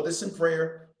cover all of this in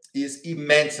prayer, is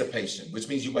emancipation, which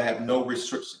means you will have no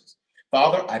restrictions.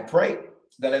 Father, I pray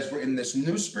that as we're in this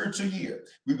new spiritual year,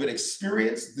 we would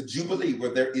experience the jubilee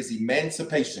where there is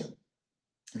emancipation.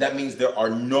 That means there are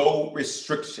no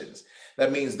restrictions.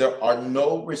 That means there are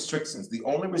no restrictions. The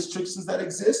only restrictions that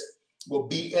exist will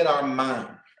be in our mind.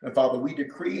 And Father, we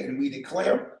decree and we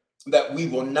declare that we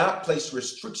will not place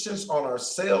restrictions on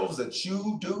ourselves that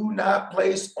you do not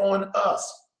place on us.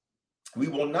 We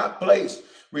will not place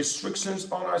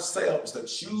restrictions on ourselves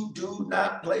that you do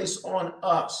not place on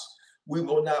us. We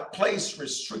will not place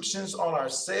restrictions on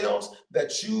ourselves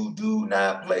that you do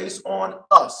not place on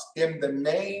us in the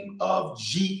name of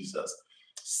Jesus.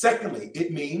 Secondly,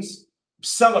 it means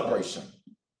celebration,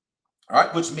 all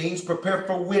right, which means prepare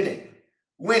for winning.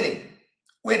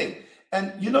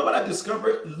 And you know what I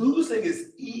discovered? Losing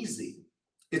is easy.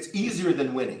 It's easier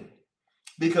than winning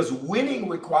because winning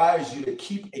requires you to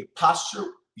keep a posture.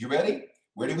 You ready?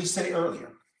 Where did we say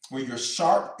earlier? Where you're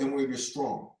sharp and where you're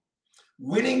strong.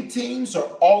 Winning teams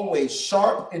are always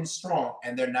sharp and strong,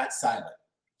 and they're not silent.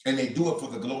 And they do it for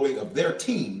the glory of their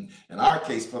team, in our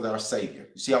case, for our Savior.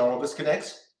 You see how all this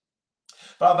connects?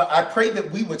 Father, I pray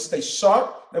that we would stay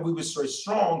sharp, that we would stay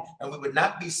strong, and we would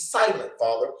not be silent,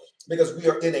 Father, because we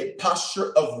are in a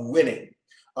posture of winning.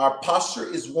 Our posture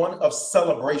is one of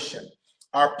celebration.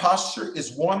 Our posture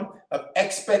is one of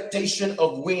expectation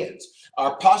of wins.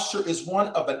 Our posture is one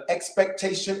of an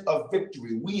expectation of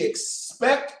victory. We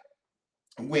expect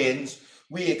wins,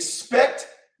 we expect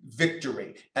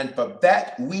victory, and for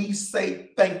that we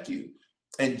say thank you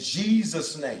in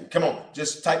Jesus' name. Come on,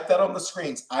 just type that on the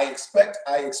screens. I expect,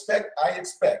 I expect, I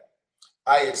expect,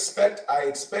 I expect, I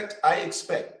expect, I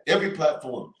expect. Every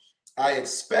platform. I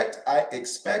expect, I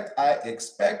expect, I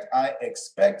expect, I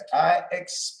expect, I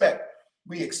expect.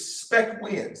 We expect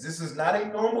wins. This is not a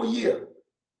normal year.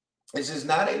 This is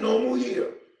not a normal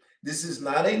year. This is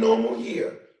not a normal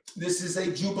year. This is a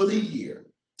jubilee year.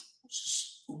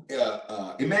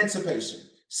 Emancipation,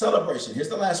 celebration. Here's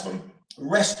the last one: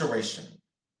 restoration.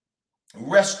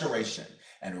 Restoration.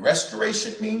 And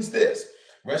restoration means this.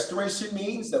 Restoration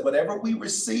means that whatever we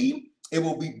receive, it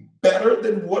will be better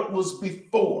than what was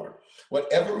before.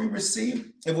 Whatever we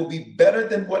receive, it will be better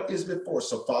than what is before.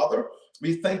 So, Father,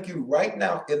 we thank you right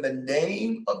now in the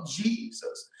name of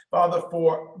Jesus, Father,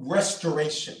 for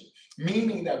restoration,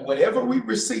 meaning that whatever we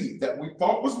receive that we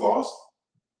thought was lost,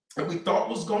 that we thought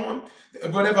was gone,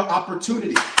 whatever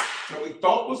opportunity that we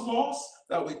thought was lost,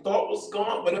 that we thought was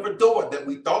gone, whatever door that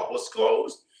we thought was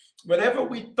closed, whatever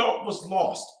we thought was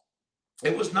lost,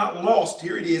 it was not lost.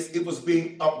 Here it is. It was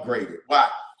being upgraded. Why?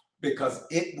 Because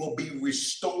it will be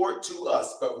restored to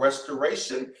us. But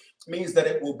restoration means that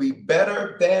it will be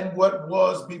better than what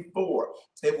was before.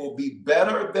 It will be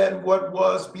better than what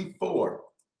was before.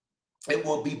 It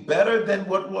will be better than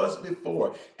what was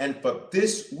before. And for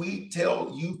this, we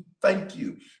tell you thank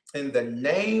you. In the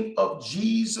name of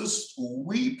Jesus,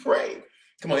 we pray.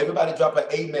 Come on, everybody drop an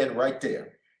amen right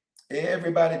there.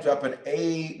 Everybody drop an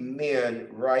amen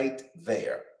right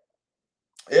there.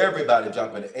 Everybody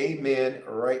drop an amen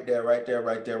right there, right there,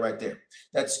 right there, right there.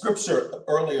 That scripture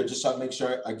earlier, just so I make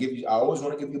sure I give you, I always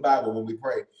want to give you Bible when we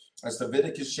pray. That's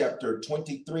Leviticus chapter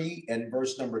 23 and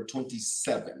verse number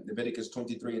 27. Leviticus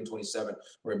 23 and 27,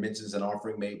 where it mentions an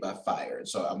offering made by fire. And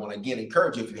so I want to again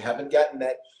encourage you, if you haven't gotten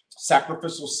that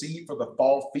sacrificial seed for the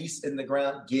fall feast in the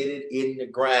ground, get it in the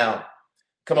ground.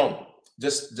 Come on,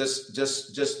 just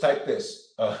type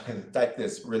this. Type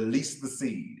this. Release the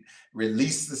seed.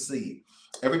 Release the seed.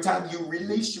 Every time you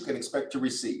release, you can expect to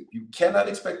receive. You cannot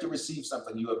expect to receive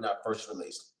something you have not first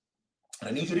released. And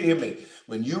I need you to hear me.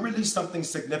 When you release something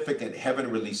significant, heaven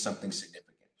releases something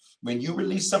significant. When you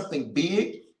release something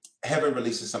big, heaven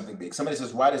releases something big. Somebody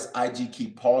says, why does IG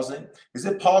keep pausing? Is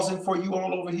it pausing for you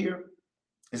all over here?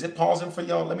 Is it pausing for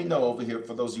y'all? Let me know over here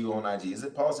for those of you on IG. Is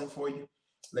it pausing for you?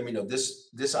 Let me know. This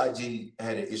IG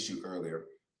had an issue earlier,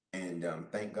 and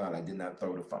thank God I did not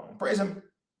throw the phone. Praise him.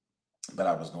 But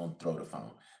I was going to throw the phone.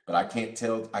 But I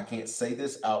can't say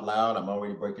this out loud. I'm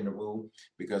already breaking the rule,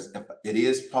 because if it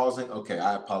is pausing, okay,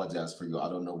 I apologize for you. I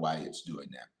don't know why it's doing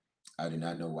that. I do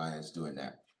not know why it's doing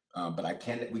that. But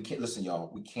we can't, listen, y'all,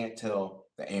 we can't tell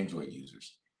the Android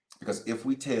users, because if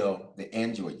we tell the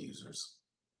Android users,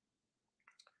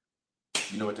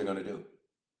 you know what they're going to do?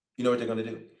 You know what they're going to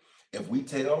do? If we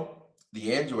tell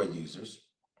the Android users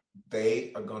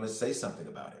they are going to say something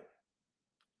about it.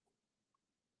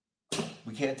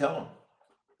 We can't tell them.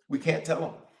 We can't tell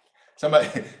them. Somebody,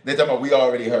 they're talking about, we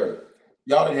already heard.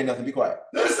 Y'all didn't hear nothing. Be quiet.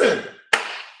 Listen.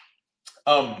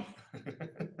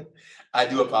 I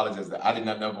do apologize. I did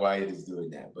not know why it is doing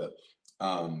that, but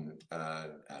I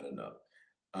don't know.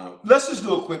 Let's just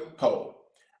do a quick poll.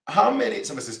 How many?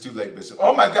 Somebody says too late, Bishop.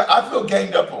 Oh my God, I feel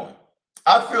ganged up on.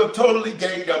 I feel totally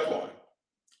ganged up on.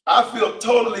 I feel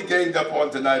totally ganged up on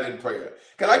tonight in prayer.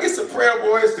 Can I get some prayer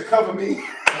warriors to cover me?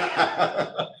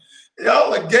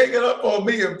 Y'all are ganging up on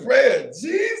me in prayer.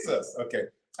 Jesus. Okay.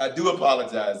 I do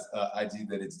apologize, IG,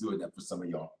 that it's doing that for some of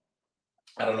y'all.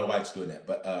 I don't know why it's doing that,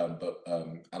 but I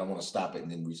don't want to stop it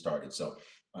and then restart it. So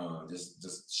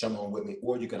just come on with me,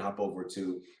 or you can hop over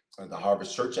to the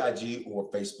Harvest Church IG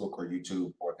or Facebook or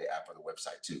YouTube or the app or the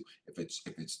website too, if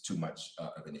it's too much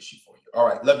of an issue for you. All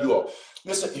right, love you all.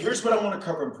 Listen, here's what I want to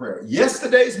cover in prayer.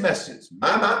 Yesterday's message,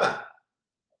 my.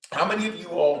 How many of you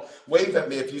all wave at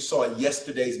me if you saw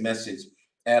yesterday's message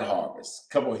at Harvest?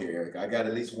 Come on here, Eric. I got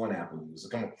at least one Apple user.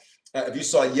 Come on. If you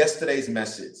saw yesterday's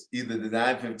message, either the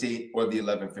 9:15 or the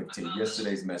 11:15,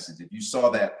 yesterday's message, if you saw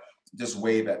that, just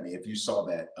wave at me. If you saw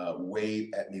that,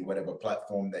 wave at me, whatever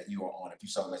platform that you are on. If you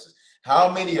saw the message, how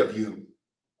many of you?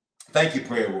 Thank you,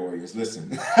 prayer warriors. Listen,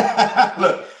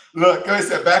 look. Go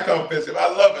ahead, back on, Bishop. I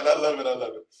love it.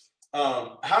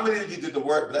 How many of you did the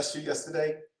word bless you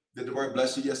yesterday? Did the word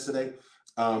bless you yesterday?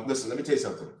 Listen, let me tell you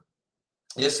something.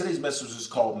 Yesterday's message is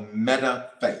called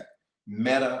Meta Faith.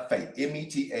 Meta faith,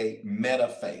 META, meta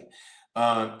faith.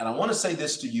 And I want to say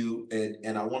this to you,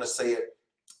 and I want to say it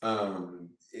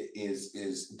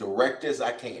is direct as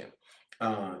I can.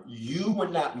 You were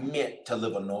not meant to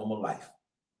live a normal life.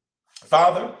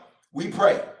 Father, we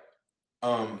pray,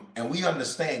 and we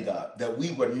understand, God, that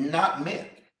we were not meant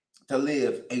to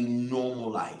live a normal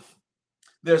life.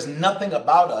 There's nothing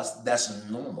about us that's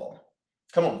normal.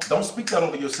 Come on, don't speak that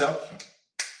over yourself.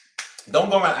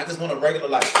 Don't go around, I just want a regular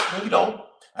life. No, you don't.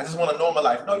 I just want a normal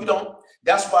life. No, you don't.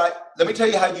 That's why, let me tell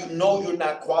you how you know you're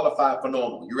not qualified for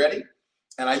normal. You ready?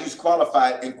 And I use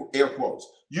qualified in air quotes.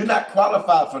 You're not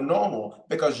qualified for normal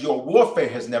because your warfare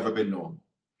has never been normal.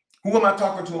 Who am I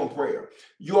talking to in prayer?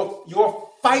 Your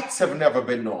fights have never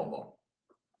been normal.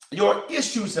 Your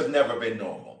issues have never been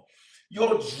normal.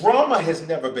 Your drama has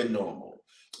never been normal.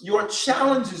 Your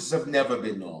challenges have never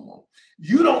been normal.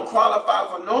 You don't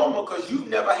qualify for normal because you've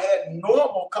never had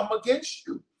normal come against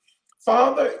you.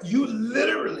 Father, you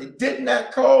literally did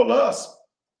not call us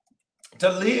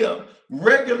to live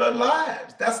regular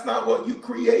lives. That's not what you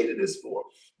created us for.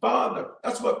 Father,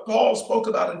 that's what Paul spoke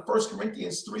about in 1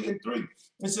 Corinthians 3:3.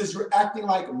 It says you're acting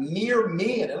like mere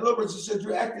men. In other words, it says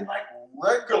you're acting like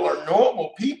regular,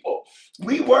 normal people.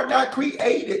 We were not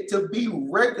created to be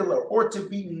regular or to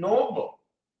be normal.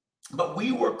 But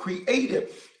we were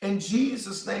created in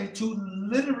Jesus' name to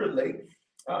literally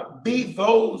be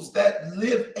those that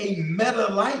live a meta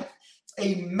life,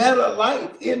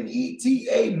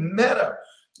 META, meta,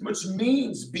 which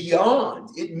means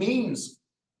beyond. It means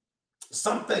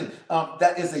something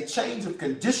that is a change of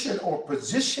condition or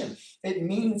position. It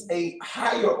means a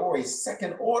higher or a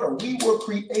second order. We were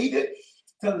created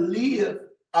to live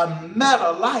a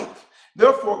meta life.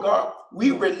 Therefore, God,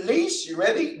 we release, you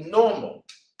ready? Normal.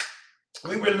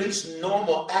 We release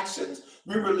normal actions.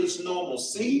 We release normal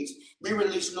seeds. We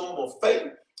release normal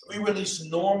faith. We release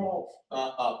normal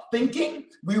thinking.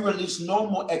 We release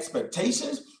normal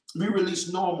expectations. We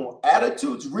release normal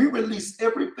attitudes. We release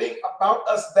everything about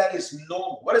us that is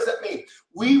normal. What does that mean?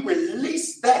 We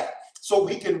release that so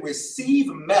we can receive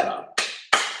meta.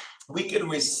 We can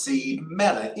receive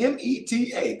meta,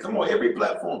 META. Come on, every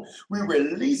platform. We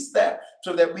release that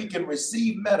so that we can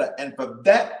receive meta. And for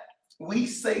that, we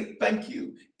say thank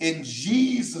you in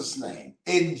Jesus' name.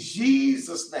 In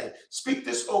Jesus' name. Speak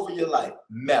this over your life.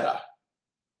 Meta.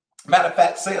 Matter of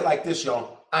fact, say it like this,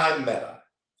 y'all. I'm meta.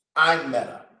 I'm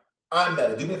meta. I'm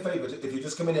meta. Do me a favor. If you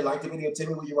just come in and like the video, tell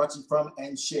me where you're watching from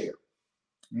and share.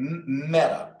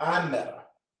 Meta. I'm meta.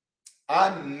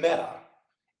 I'm meta.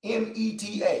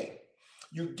 META.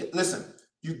 Listen,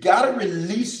 you got to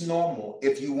release normal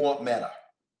if you want meta.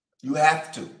 You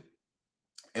have to.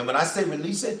 And when I say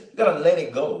release it, you got to let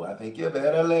it go. I think you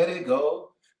better let it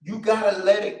go. You got to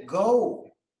let it go.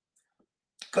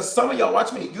 Because some of y'all,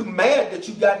 watch me, you're mad that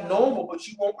you got normal, but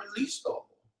you won't release normal.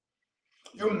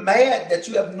 You're mad that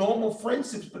you have normal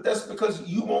friendships, but that's because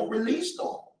you won't release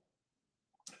normal.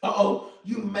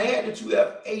 You're mad that you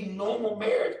have a normal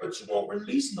marriage, but you won't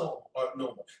release normal.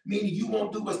 Meaning you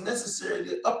won't do what's necessary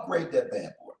to upgrade that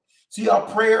bad boy. See, our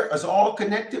prayer is all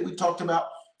connected. We talked about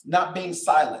not being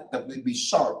silent, that we be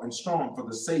sharp and strong for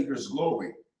the Savior's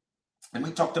glory. And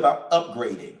we talked about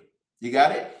upgrading. You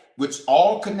got it? Which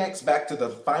all connects back to the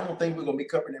final thing we're going to be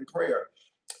covering in prayer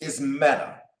is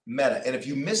meta. Meta. And if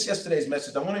you missed yesterday's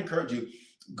message, I want to encourage you,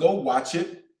 go watch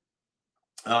it.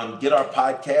 Get our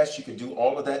podcast. You can do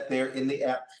all of that there in the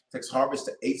app. Text Harvest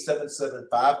to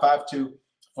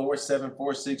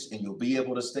 877-552-4746, and you'll be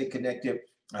able to stay connected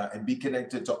and be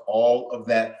connected to all of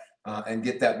that and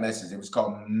get that message. It was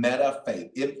called Meta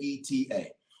Faith,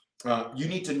 M-E-T-A. You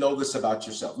need to know this about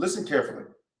yourself. Listen carefully.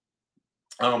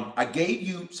 I gave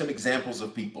you some examples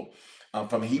of people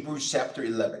from Hebrews chapter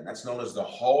 11. That's known as the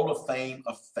Hall of Fame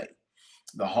of Faith.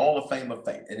 The Hall of Fame of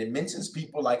Faith. And it mentions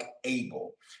people like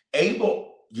Abel. Abel,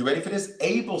 you ready for this?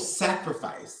 Abel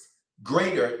sacrificed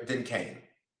greater than Cain.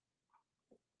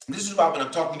 This is why when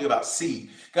I'm talking to you about seed, you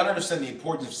got to understand the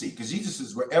importance of seed. Because Jesus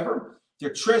says, wherever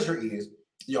your treasure is,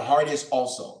 your heart is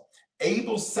also.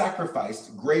 Abel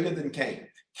sacrificed greater than Cain.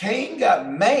 Cain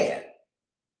got mad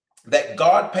that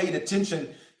God paid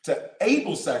attention to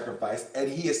Abel's sacrifice, and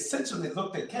he essentially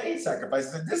looked at Cain's sacrifice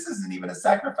and said, this isn't even a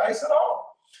sacrifice at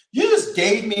all. You just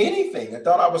gave me anything and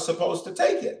thought I was supposed to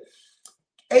take it.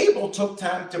 Abel took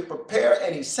time to prepare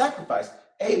and he sacrificed.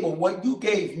 Abel, what you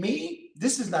gave me,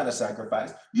 this is not a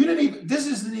sacrifice. You didn't even, this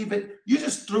isn't even, you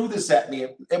just threw this at me.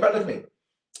 Everybody look at me.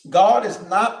 God is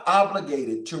not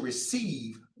obligated to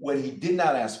receive what he did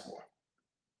not ask for.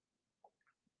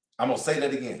 I'm going to say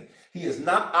that again. He is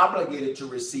not obligated to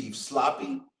receive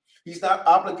sloppy. He's not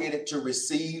obligated to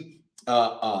receive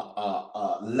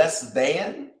less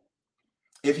than.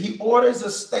 If he orders a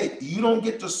steak, you don't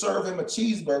get to serve him a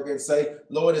cheeseburger and say,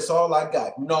 Lord, it's all I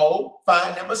got. No,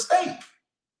 find him a steak.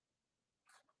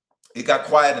 It got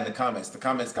quiet in the comments. The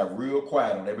comments got real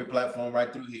quiet on every platform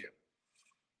right through here.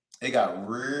 It got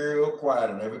real quiet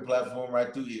on every platform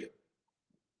right through here.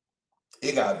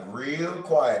 It got real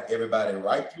quiet, everybody,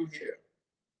 right through here.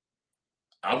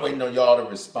 I'm waiting on y'all to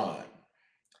respond.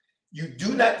 You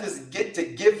do not just get to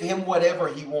give him whatever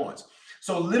he wants.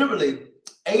 So literally,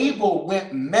 Abel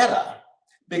went meta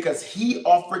because he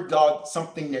offered God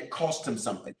something that cost him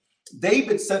something.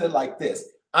 David said it like this: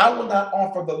 I will not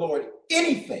offer the Lord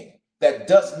anything that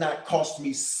does not cost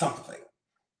me something.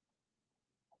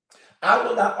 I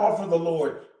will not offer the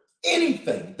Lord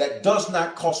anything that does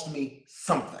not cost me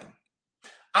something.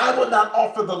 I will not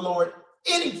offer the Lord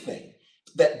anything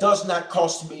that does not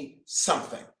cost me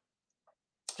something.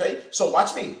 Okay, so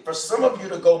watch me. For some of you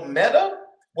to go meta,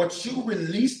 what you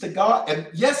release to God, and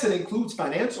yes, it includes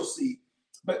financial seed,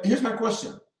 but here's my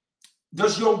question.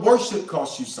 Does your worship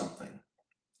cost you something?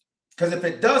 Because if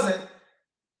it doesn't,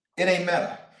 it ain't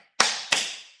meta.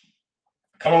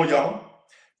 Come on, y'all.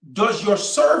 Does your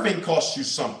serving cost you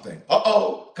something?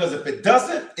 Because if it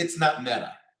doesn't, it's not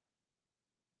meta.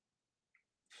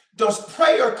 Does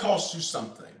prayer cost you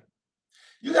something?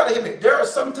 You got to hear me. There are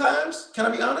some times, can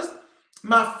I be honest?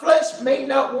 My flesh may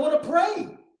not want to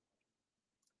pray.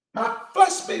 My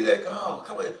flesh may be like, oh,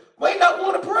 come on, may not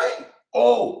want to pray.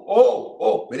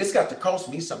 But it's got to cost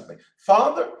me something.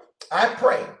 Father, I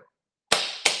pray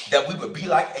that we would be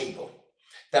like Abel,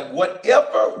 that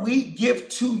whatever we give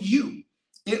to you,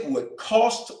 it would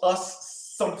cost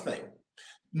us something.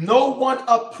 No one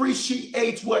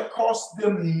appreciates what costs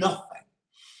them nothing.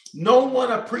 No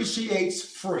one appreciates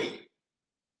free.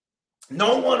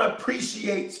 No one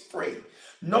appreciates free.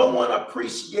 No one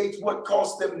appreciates what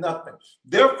costs them nothing.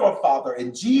 Therefore, Father,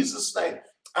 in Jesus' name,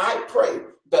 I pray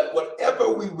that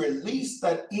whatever we release,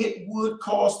 that it would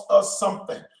cost us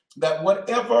something. That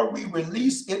whatever we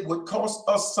release, it would cost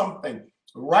us something.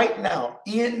 Right now,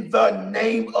 in the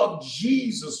name of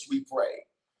Jesus, we pray.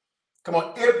 Come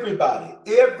on, everybody,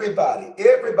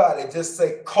 just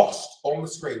say cost on the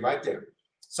screen right there.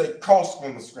 Say cost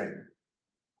on the screen.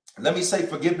 Let me say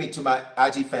forgive me to my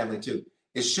IG family too.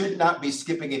 It should not be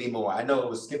skipping anymore. I know it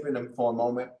was skipping them for a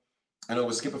moment. But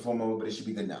it should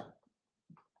be good now.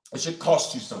 It should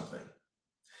cost you something.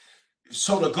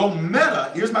 So to go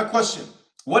meta, here's my question.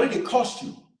 What did it cost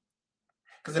you?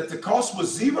 Because if the cost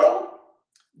was zero,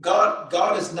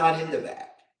 God is not into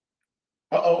that.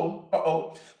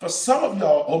 For some of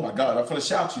y'all, oh my God, I'm going to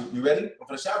shout you. You ready? I'm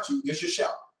going to shout you. Here's your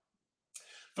shout.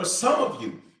 For some of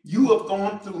you, you have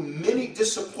gone through many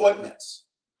disappointments,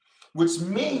 which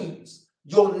means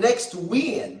your next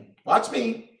win, watch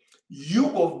me, you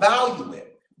will value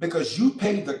it because you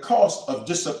paid the cost of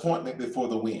disappointment before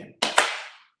the win.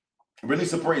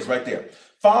 Release a praise right there.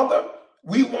 Father,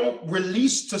 we won't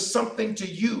release to something to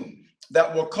you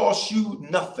that will cost you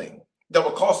nothing, that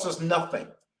will cost us nothing.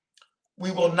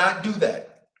 We will not do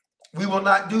that. We will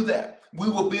not do that. We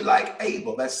will be like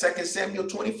Abel. That's 2 Samuel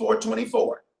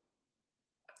 24:24.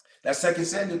 That's 2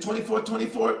 Samuel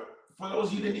 24:24. For those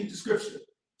of you that need the scripture.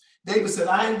 David said,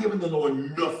 I ain't giving the Lord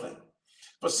nothing.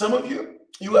 For some of you,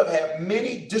 you have had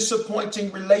many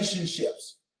disappointing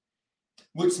relationships,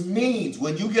 which means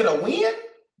when you get a win,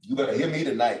 you better hear me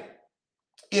tonight.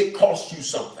 It costs you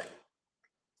something.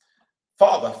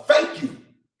 Father, thank you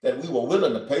that we were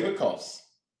willing to pay the cost.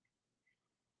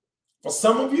 For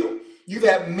some of you, you've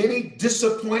had many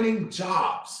disappointing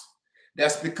jobs.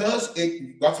 That's because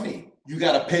watch me, you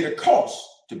got to pay the cost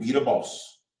to be the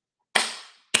boss.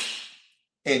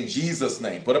 In Jesus'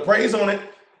 name. Put a praise on it.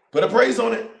 Put a praise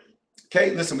on it.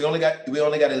 Okay, listen, we only got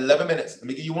 11 minutes. Let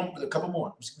me give you a couple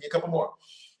more. Just give me a couple more.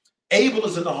 Abel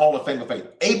is in the Hall of Fame of Faith.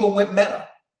 Abel went meta.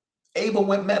 Abel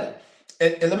went meta.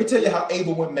 And let me tell you how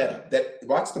Abel went meta.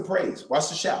 Watch the praise. Watch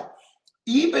the shout.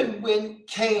 Even when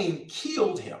Cain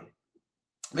killed him,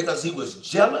 because he was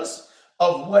jealous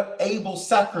of what Abel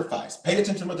sacrificed. Pay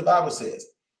attention to what the Bible says.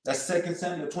 That's 2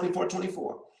 Samuel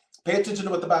 24:24. Pay attention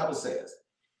to what the Bible says.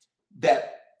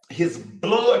 That his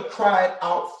blood cried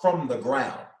out from the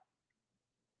ground.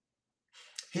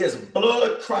 His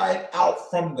blood cried out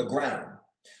from the ground,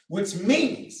 which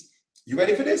means, you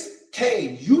ready for this?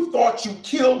 Cain, you thought you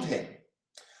killed him,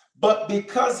 but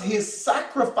because his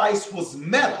sacrifice was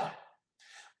meta,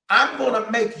 I'm going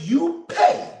to make you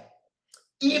pay,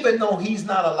 even though he's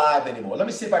not alive anymore. Let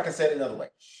me see if I can say it another way.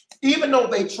 Even though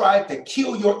they tried to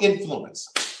kill your influence,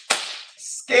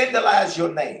 scandalize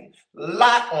your name,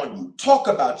 lie on you, talk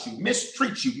about you,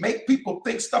 mistreat you, make people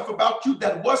think stuff about you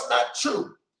that was not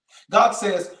true. God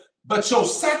says, but your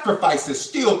sacrifice is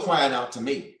still crying out to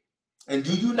me. And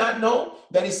do you not know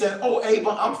that he said, oh,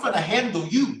 Abel, I'm going to handle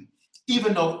you,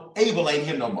 even though Abel ain't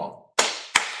here no more.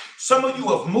 Some of you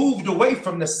have moved away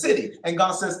from the city, and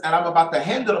God says, and I'm about to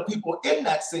handle the people in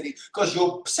that city because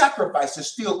your sacrifice is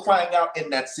still crying out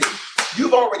in that city.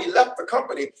 You've already left the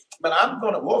company, but I'm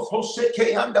going to,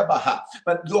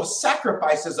 but your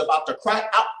sacrifice is about to cry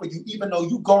out for you, even though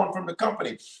you've gone from the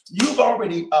company. You've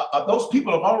already, those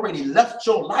people have already left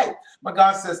your life. But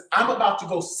God says, I'm about to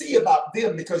go see about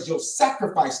them because your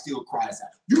sacrifice still cries out.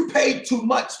 You paid too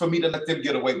much for me to let them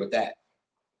get away with that.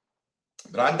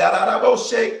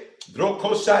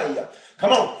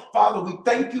 Come on, Father, we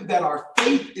thank you that our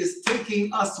faith is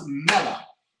taking us meta.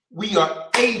 We are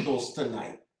Abels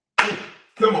tonight.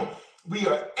 Come on, we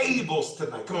are Abels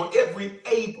tonight. Come on, every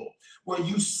Abel where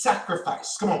you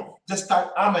sacrifice. Come on, just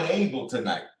start. I'm an Abel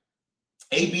tonight.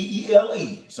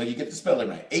 A-B-E-L-E. So you get the spelling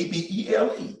right.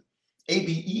 A-B-E-L-E.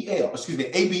 A-B-E-L. Excuse me.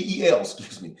 A-B-E-L.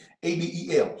 Excuse me.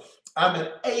 A-B-E-L. I'm an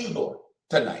Abel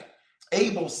tonight.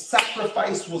 Abel's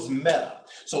sacrifice was meta.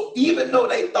 So even though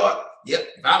they thought, yep,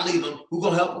 if I leave him, who's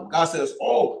going to help him? God says,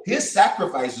 oh, his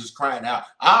sacrifice is crying out.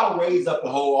 I'll raise up a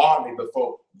whole army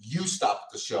before you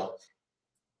stop the show.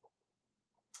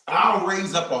 I'll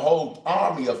raise up a whole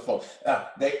army of folks.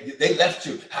 They left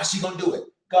you. How's she going to do it?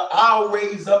 God, I'll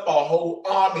raise up a whole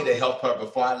army to help her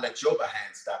before I let your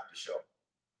behind stop the show.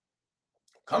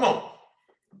 Come on.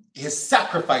 His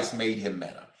sacrifice made him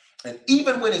meta. And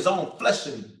even when his own flesh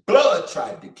and blood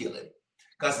tried to kill him,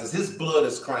 God says his blood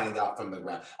is crying out from the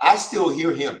ground. I still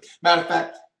hear him. Matter of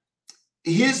fact,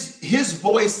 his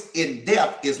voice in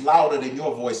death is louder than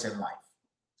your voice in life.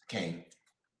 Cain.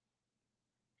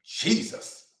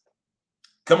 Jesus.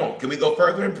 Come on, can we go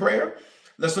further in prayer?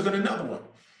 Let's look at another one.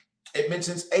 It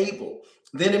mentions Abel.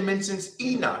 Then it mentions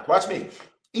Enoch. Watch me.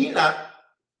 Enoch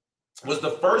was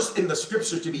the first in the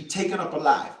scripture to be taken up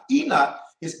alive. Enoch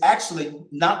is actually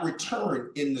not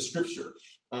returned in the scripture.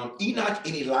 Enoch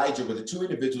and Elijah were the two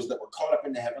individuals that were caught up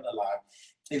into heaven alive.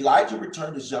 Elijah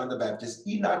returned as John the Baptist.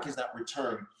 Enoch is not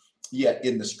returned yet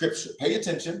in the scripture. Pay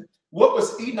attention. What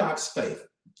was Enoch's faith?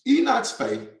 Enoch's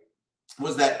faith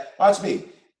was that, watch me,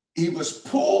 he was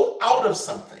pulled out of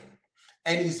something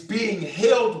and he's being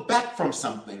held back from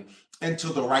something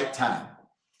until the right time.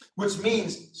 Which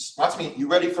means, watch me, you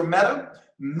ready for meta?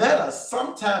 Meta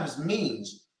sometimes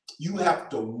means you have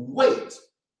to wait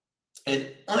an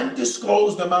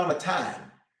undisclosed amount of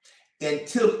time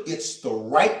until it's the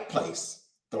right place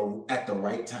at the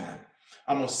right time.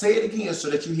 I'm going to say it again so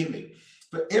that you hear me.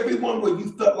 For everyone where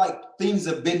you felt like things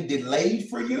have been delayed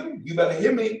for you, you better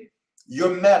hear me.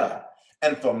 You're meta.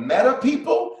 And for meta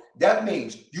people, that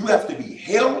means you have to be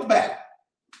held back.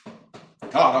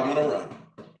 God, I'm going to run.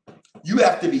 You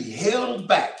have to be held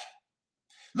back.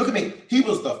 Look at me. He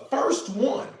was the first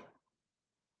one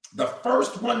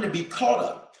to be caught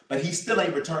up, but he still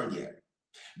ain't returned yet.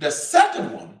 The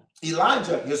second one,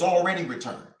 Elijah, has already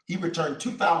returned. He returned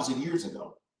 2,000 years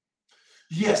ago.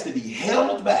 He has to be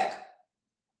held back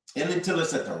and until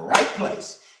it's at the right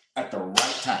place at the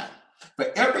right time.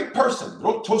 For every person,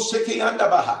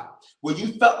 where you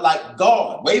felt like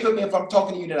God, wave at me if I'm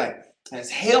talking to you tonight. has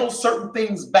held certain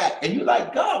things back. And you're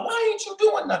like, God, why ain't you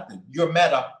doing nothing? You're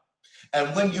meta.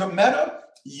 And when you're meta,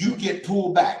 you get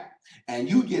pulled back and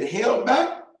you get held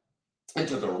back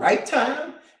into the right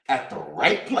time at the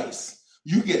right place.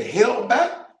 You get held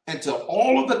back until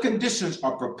all of the conditions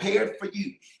are prepared for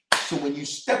you. So when you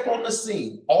step on the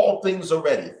scene, all things are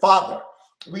ready. Father,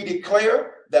 we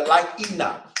declare that like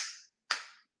Enoch,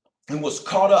 who was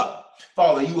caught up,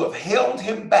 Father, you have held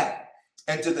him back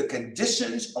until the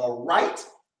conditions are right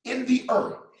in the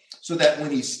earth, so that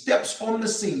when he steps on the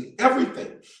scene,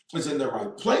 everything is in the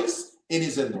right place. It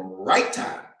is in the right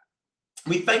time.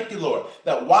 We thank you, Lord,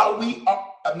 that while we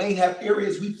may have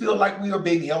areas we feel like we are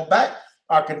being held back,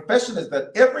 our confession is that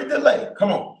every delay,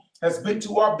 come on, has been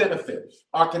to our benefit.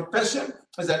 Our confession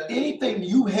is that anything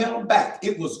you held back,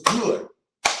 it was good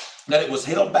that it was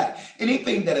held back.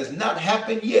 Anything that has not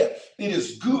happened yet, it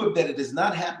is good that it has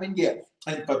not happened yet.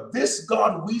 And for this,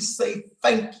 God, we say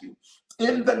thank you.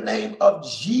 In the name of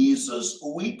Jesus,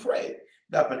 we pray.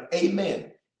 Drop an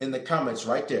amen in the comments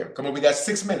right there. Come on, we got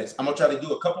 6 minutes. I'm going to try to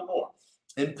do a couple more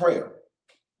in prayer.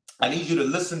 I need you to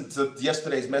listen to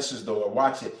yesterday's message, though, or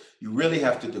watch it. You really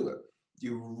have to do it.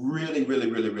 You really, really,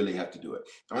 really, really have to do it.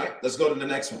 All right, let's go to the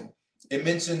next one. It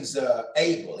mentions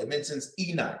Abel. It mentions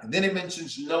Enoch. And then it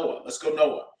mentions Noah. Let's go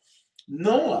Noah.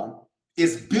 Noah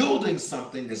is building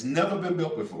something that's never been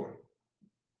built before.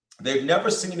 They've never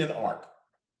seen an ark.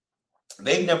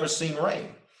 They've never seen rain.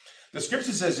 The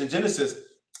scripture says in Genesis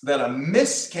that a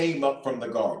mist came up from the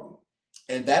garden.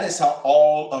 And that is how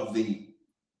all of the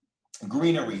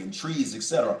greenery and trees,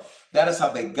 etc., that is how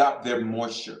they got their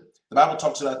moisture. The Bible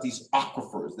talks about these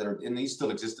aquifers that are, and these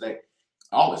still exist today.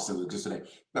 All this still exists today,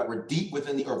 that were deep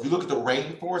within the earth. If you look at the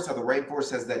rainforest, how the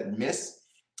rainforest has that mist,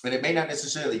 and it may not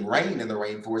necessarily rain in the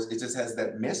rainforest, it just has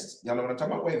that mist. Y'all know what I'm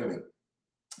talking about? Wait a minute.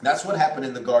 That's what happened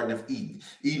in the Garden of Eden.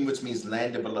 Eden, which means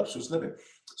land of voluptuous living.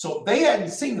 So they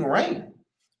hadn't seen rain.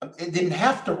 It didn't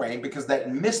have to rain because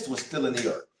that mist was still in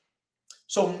the earth.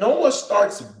 So Noah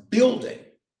starts building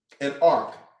an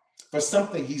ark for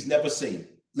something he's never seen.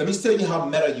 Let me tell you how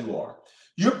meta you are.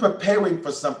 You're preparing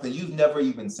for something you've never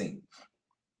even seen.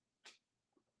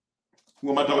 Who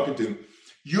am I talking to?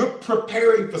 You're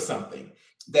preparing for something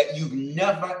that you've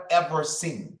never, ever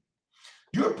seen.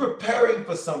 You're preparing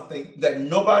for something that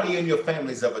nobody in your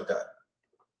family's ever done.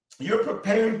 You're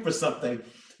preparing for something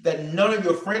that none of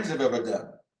your friends have ever done.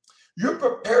 You're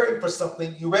preparing for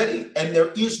something, you ready? And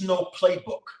there is no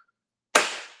playbook.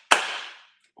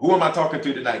 Who am I talking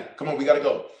to tonight? Come on, we got to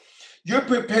go. You're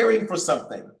preparing for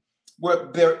something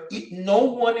where no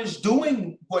one is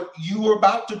doing what you are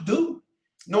about to do.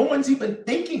 No one's even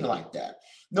thinking like that.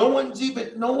 No one's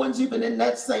even in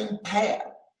that same path.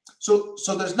 So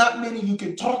there's not many you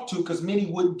can talk to because many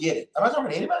wouldn't get it. Am I talking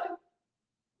to anybody?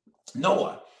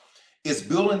 Noah is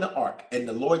building the ark, and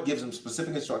the Lord gives him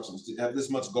specific instructions to have this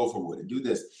much gopher wood and do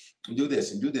this and do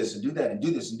this and do this and do that and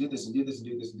do this and do this and do this and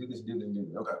do this and do this and do this and do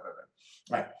this. Okay.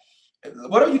 All right.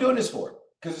 What are you doing this for?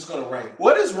 Because it's going to rain.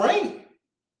 What is rain?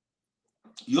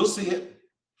 You'll see it.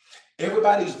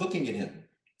 Everybody's looking at him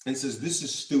and says, this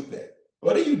is stupid.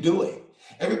 What are you doing?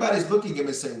 Everybody's looking at him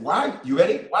and saying, why? You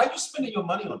ready? Why are you spending your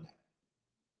money on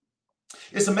that?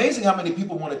 It's amazing how many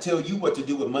people want to tell you what to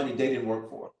do with money they didn't work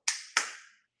for.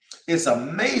 It's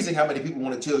amazing how many people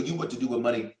want to tell you what to do with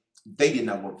money they did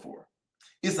not work for.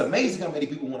 It's amazing how many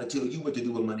people want to tell you what to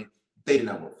do with money they did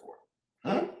not work for.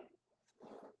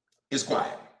 It's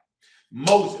quiet.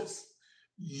 Noah,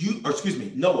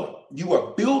 you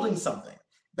are building something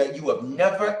that you have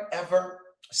never, ever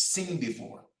seen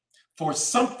before. For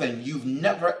something you've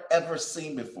never, ever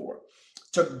seen before.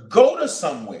 To go to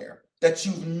somewhere that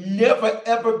you've never,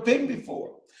 ever been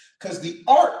before. Because the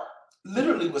ark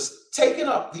literally was taken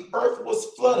up. The earth was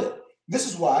flooded. This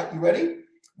is why, you ready?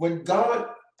 When God,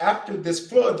 after this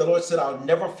flood, the Lord said, I'll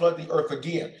never flood the earth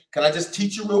again. Can I just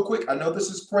teach you real quick? I know this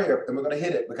is prayer and we're going to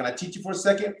hit it, but can I teach you for a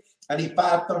second? I need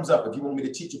 5 thumbs up if you want me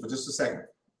to teach you for just a second.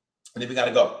 And then we got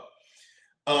to go.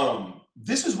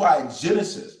 This is why in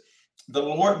Genesis, the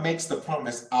Lord makes the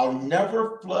promise, I'll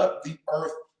never flood the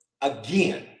earth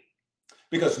again.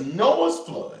 Because Noah's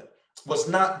flood was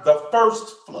not the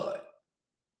first flood.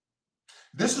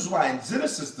 This is why in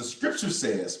Genesis, the scripture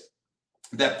says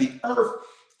that the earth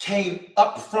came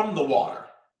up from the water.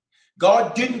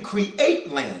 God didn't create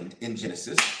land in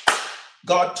Genesis.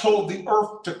 God told the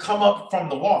earth to come up from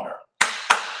the water.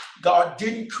 God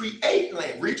didn't create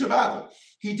land. Read your Bible.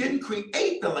 He didn't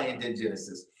create the land in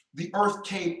Genesis. The earth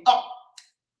came up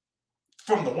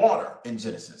from the water in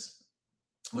Genesis,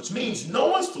 which means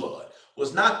Noah's flood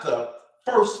was not the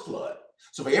first flood.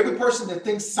 So for every person that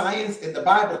thinks science and the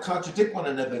Bible contradict one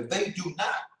another, they do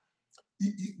not.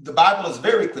 The Bible is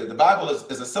very clear. The Bible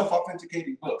is a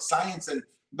self-authenticating book. Science and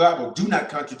the Bible do not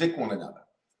contradict one another.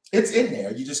 It's in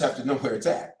there. You just have to know where it's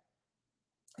at.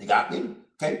 You got me?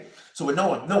 Okay. So with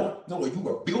Noah, you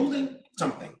are building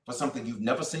something for something you've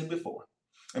never seen before.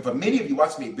 And for many of you,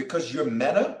 watch me, because you're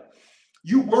meta,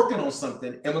 you're working on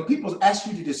something. And when people ask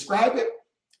you to describe it,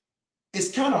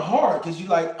 it's kind of hard because you're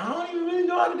like, I don't even really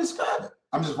know how to describe it.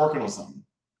 I'm just working on something.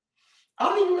 I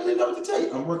don't even really know what to tell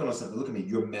you. I'm working on something. Look at me.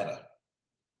 You're meta.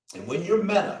 And when you're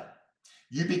meta,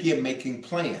 you begin making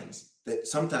plans that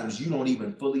sometimes you don't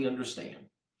even fully understand.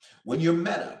 When you're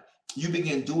meta, you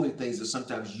begin doing things that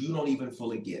sometimes you don't even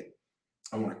fully get.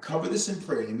 I want to cover this in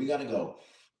prayer, and we got to go.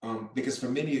 Because for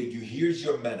many of you, here's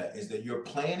your meta, is that you're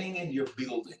planning and you're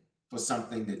building for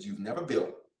something that you've never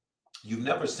built, you've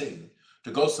never seen,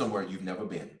 to go somewhere you've never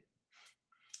been.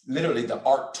 Literally, the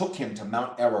ark took him to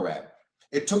Mount Ararat.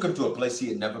 It took him to a place he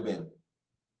had never been.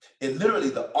 And literally,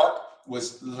 the ark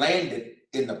was landed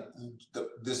in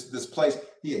this place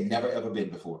he had never ever been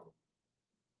before.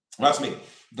 Watch me.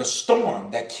 The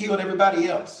storm that killed everybody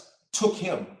else took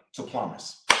him to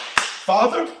promise.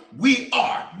 Father, we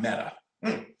are meta.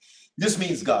 This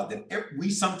means, God, that we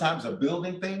sometimes are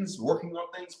building things, working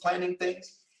on things, planning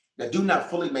things that do not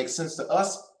fully make sense to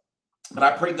us. But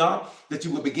I pray, God, that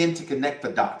you will begin to connect the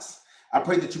dots. I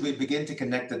pray that you would begin to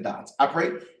connect the dots. I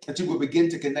pray that you will begin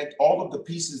to connect all of the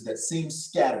pieces that seem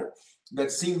scattered,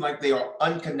 that seem like they are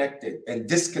unconnected and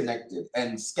disconnected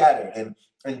and scattered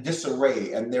and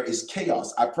disarray, and there is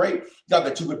chaos. I pray, God,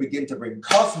 that you would begin to bring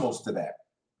cosmos to that,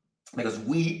 because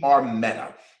we are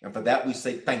meta. And for that, we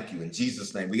say thank you in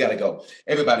Jesus' name. We got to go.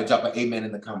 Everybody drop an amen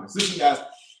in the comments. Listen, guys,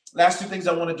 last two things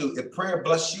I want to do. If prayer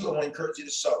bless you, I want to encourage you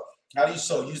to sow. How do you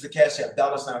sow? Use the Cash App,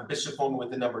 $ Bishop Foreman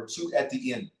with the number 2 at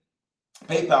the end.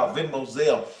 PayPal, Venmo,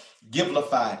 Zelle,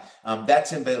 Givelify.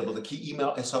 That's available. The key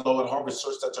email is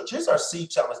hello@harvestchurch.church. Here's our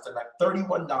seed challenge tonight.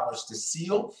 $31 to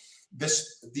seal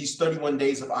these 31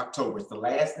 days of October. It's the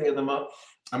last day of the month.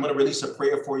 I'm going to release a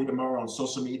prayer for you tomorrow on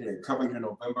social media to cover you in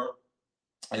November.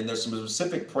 And there's some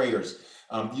specific prayers.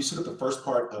 You see the first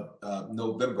part of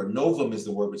November. Novum is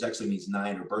the word, which actually means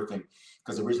 9 or birthing,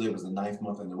 because originally it was the 9th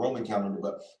month in the Roman calendar.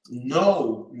 But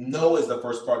no is the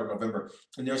first part of November.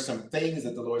 And there's some things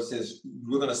that the Lord says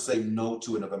we're going to say no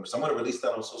to in November. So I'm going to release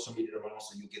that on social media tomorrow,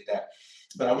 so you get that.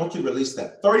 But I want you to release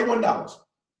that. $31.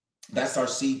 That's our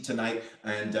seed tonight,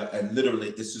 and literally,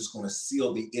 this is going to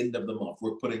seal the end of the month.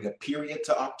 We're putting a period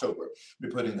to October. We're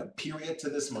putting a period to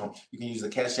this month. You can use the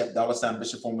Cash App, $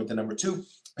 Bishop Foreman with the number 2,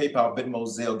 PayPal, Venmo,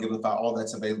 Zelle, Givelify, all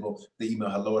that's available. The email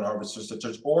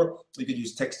hello@harvestchurch.church, or you can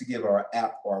use text to give, or our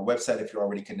app, or our website if you're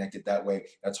already connected that way.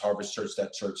 That's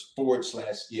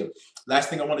harvestchurch.church/give. Last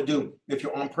thing I want to do, if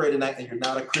you're on prayer tonight and you're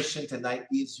not a Christian, tonight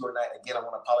is your night. Again, I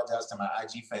want to apologize to my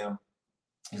IG fam,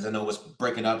 because I know it's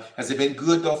breaking up. Has it been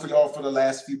good, though, for y'all for the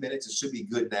last few minutes? It should be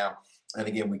good now. And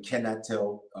again, we cannot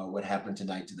tell what happened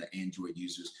tonight to the Android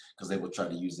users, because they will try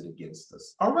to use it against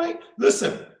us. All right,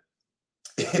 listen.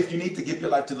 If you need to give your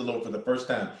life to the Lord for the first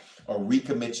time, or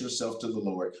recommit yourself to the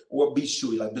Lord, or be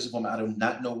sure, like Bishop Foreman, I do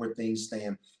not know where things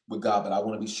stand with God, but I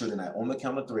want to be sure tonight. On the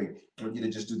count of 3, I want you to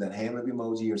just do that hand wave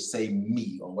emoji or say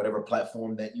me on whatever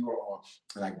platform that you are on,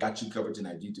 and I got you covered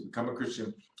tonight. You to become a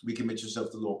Christian, recommit yourself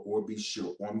to the Lord, or be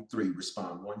sure. On 3,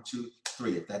 respond. 1, 2,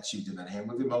 3. If that's you, do that hand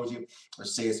wave emoji or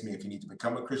say it's me. If you need to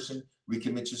become a Christian,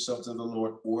 recommit yourself to the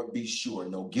Lord, or be sure.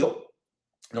 No guilt,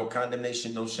 no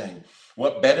condemnation, no shame.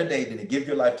 What better day than to give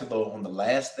your life to the Lord on the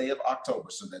last day of October,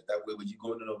 so that way when you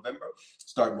go into November,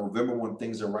 start November when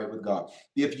things are right with God.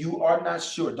 If you are not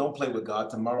sure, don't play with God.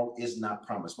 Tomorrow is not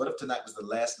promised. What if tonight was the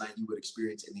last night you would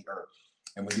experience in the earth?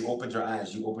 And when you opened your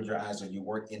eyes, or you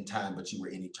weren't in time, but you were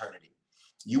in eternity.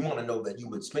 You want to know that you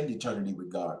would spend eternity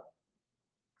with God.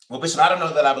 Well, Bishop, I don't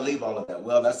know that I believe all of that.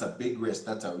 Well, that's a big risk.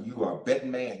 You are a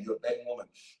betting man. You're a betting woman.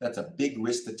 That's a big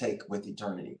risk to take with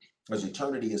eternity, because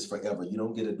eternity is forever. You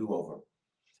don't get a do-over.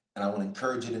 And I want to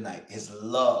encourage you tonight. His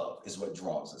love is what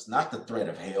draws us, not the threat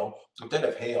of hell. The threat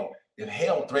of hell, if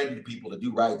hell threatened people to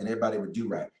do right, then everybody would do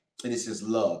right. It is his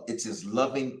love. It's his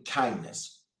loving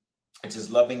kindness. It's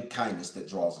his loving kindness that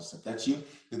draws us. If that's you,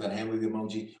 do that hand wave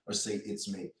emoji or say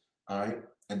it's me. All right.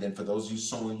 And then for those of you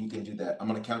sewing, you can do that. I'm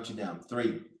going to count you down.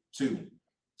 3, 2.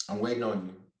 I'm waiting on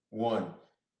you. 1.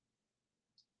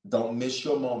 Don't miss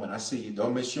your moment. I see you.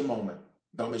 Don't miss your moment.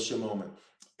 Don't miss your moment.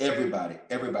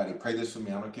 Everybody, pray this for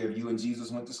me. I don't care if you and Jesus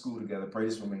went to school together. Pray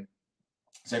this for me.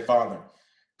 Say, Father,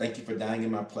 thank you for dying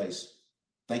in my place.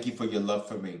 Thank you for your love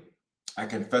for me. I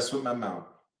confess with my mouth,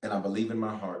 and I believe in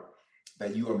my heart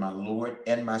that you are my Lord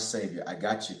and my Savior. I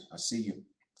got you. I see you.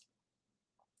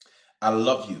 I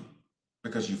love you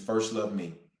because you first loved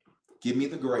me. Give me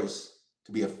the grace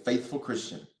to be a faithful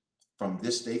Christian from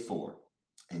this day forward.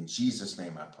 In Jesus'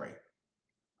 name I pray.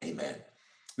 Amen.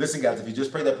 Listen, guys, if you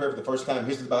just prayed that prayer for the first time,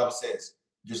 here's what the Bible says.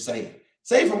 You're saved.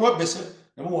 Saved from what, Bishop?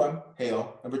 Number one,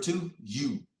 hell. Number two,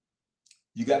 you.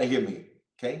 You got to hear me,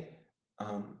 okay?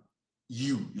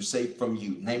 You're saved from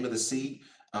you. Name of the seed,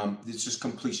 it's just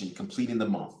completion, completing the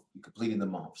month. You're completing the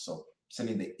month. So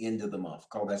sending the end of the month.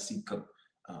 Call that seed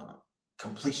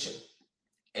completion.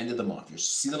 End of the month. You're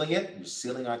sealing it. You're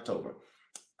sealing October.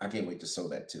 I can't wait to sow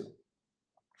that too.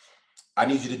 I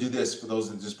need you to do this for those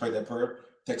that just prayed that prayer.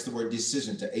 Text the word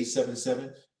decision to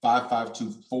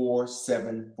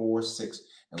 877-552-4746.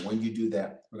 And when you do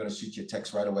that, we're going to shoot you a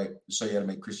text right away to show you how to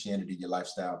make Christianity your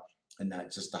lifestyle and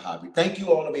not just a hobby. Thank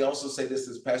you all. Let me also say this: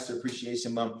 Pastor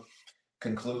Appreciation Month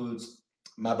concludes.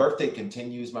 My birthday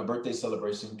continues. My birthday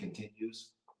celebration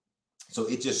continues. So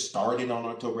it just started on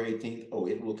October 18th. Oh,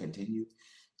 it will continue.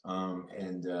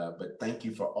 But thank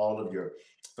you for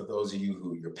those of you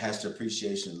who your Pastor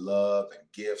Appreciation love and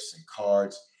gifts and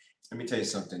cards. Let me tell you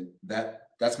something.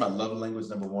 That's my love language,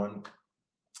 number one.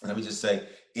 Let me just say,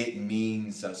 it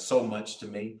means so much to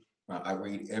me. I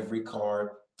read every card.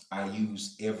 I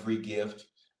use every gift.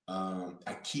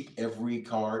 I keep every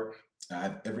card. I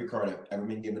have every card I've ever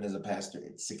been given as a pastor.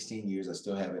 In 16 years, I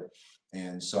still have it.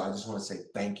 And so I just want to say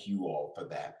thank you all for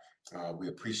that. We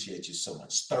appreciate you so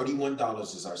much. $31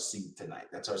 is our seed tonight.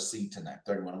 That's our seed tonight.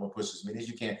 31. I'm going to push as many as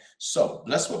you can. So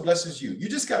bless what blesses you. You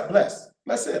just got blessed.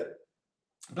 Bless it.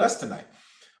 Bless tonight.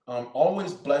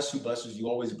 Always bless who blesses you.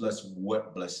 Always bless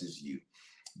what blesses you.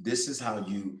 This is how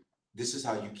you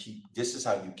keep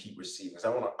receiving.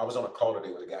 I was on a call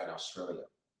today with a guy in Australia,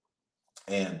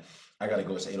 and I got to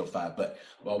go. It's 8:05. But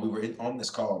while we were on this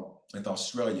call in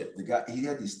Australia, the guy, he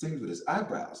had these things with his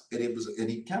eyebrows, and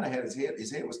he kind of had his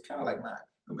hair was kind of like mine, a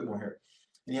little bit more hair.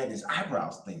 And he had these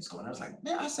eyebrows things going. I was like,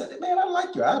 man, I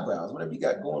like your eyebrows. Whatever you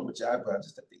got going with your eyebrows,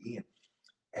 just at the end.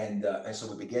 And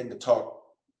so we began to talk,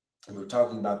 and we were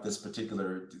talking about this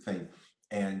particular thing.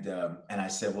 And I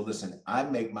said, well, listen, I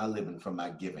make my living from my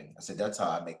giving. I said, that's how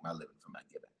I make my living from my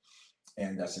giving.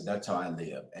 And I said, that's how I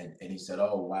live. And he said,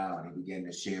 oh, wow. And he began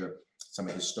to share some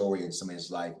of his story and some of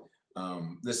his life.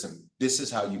 Listen, this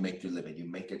is how you make your living. You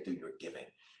make it through your giving.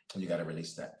 And you got to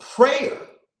release that. Prayer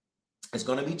is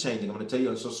going to be changing. I'm going to tell you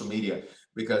on social media,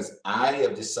 because I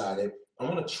have decided I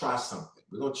want to try something.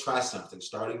 We're going to try something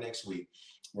starting next week,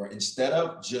 where instead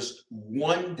of just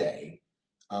one day,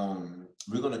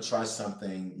 we're going to try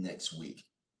something next week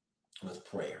with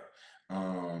prayer.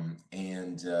 I'll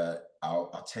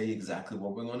tell you exactly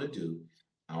what we're going to do.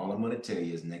 All I'm going to tell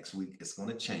you is next week it's going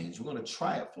to change. We're going to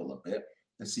try it for a little bit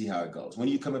and see how it goes. When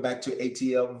are you coming back to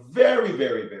ATL? Very,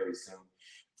 very, very soon.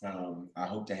 I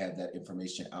hope to have that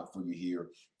information out for you here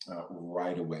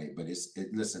right away. But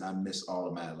listen, I miss all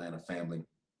of my Atlanta family.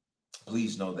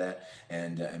 Please know that,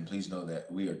 and please know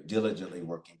that we are diligently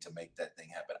working to make that thing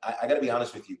happen. I got to be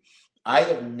honest with you. I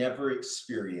have never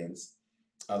experienced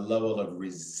a level of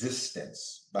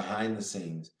resistance behind the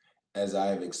scenes as I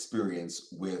have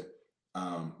experienced with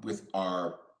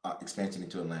our expansion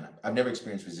into Atlanta. I've never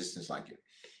experienced resistance like it,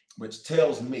 which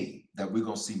tells me that we're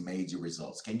going to see major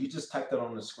results. Can you just type that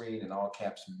on the screen in all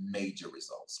caps? Major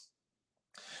results.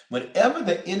 Whenever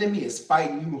the enemy is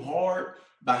fighting you hard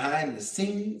behind the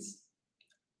scenes,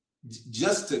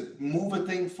 just to move a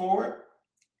thing forward,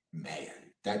 man,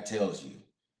 that tells you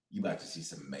about to see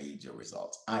some major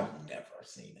results. I've never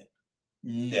seen it.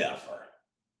 Never.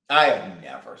 I have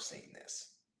never seen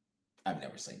this. I've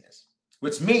never seen this.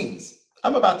 Which means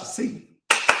I'm about to see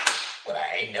what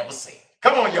I ain't never seen.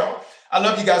 Come on, y'all. I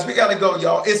love you guys. We got to go,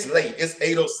 y'all. It's late. It's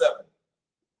 8:07.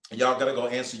 Y'all got to go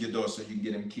answer your door so you can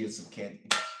get them kids some candy.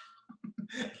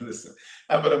 Listen,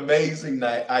 have an amazing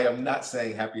night. I am not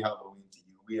saying happy Halloween to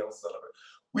you. We don't celebrate.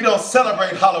 We don't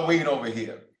celebrate Halloween over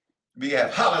here. We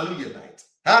have Hallelujah night.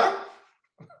 Huh?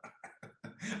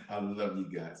 I love you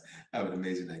guys. Have an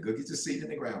amazing night. Go get your seed in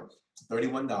the ground.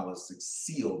 $31 to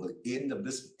seal the end of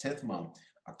this 10th month,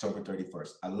 October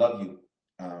 31st. I love you.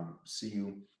 See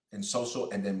you in social,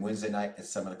 and then Wednesday night at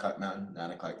 7 o'clock Mountain,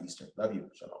 9 o'clock Eastern. Love you.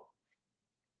 Shalom.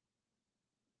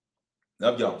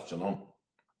 Love y'all. Shalom.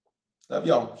 Love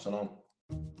y'all. Shalom.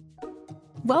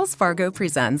 Wells Fargo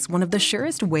presents one of the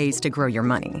surest ways to grow your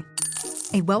money.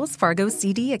 A Wells Fargo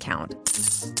CD account,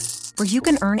 where you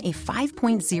can earn a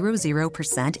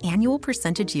 5.00% annual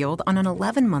percentage yield on an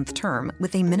 11-month term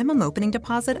with a minimum opening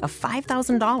deposit of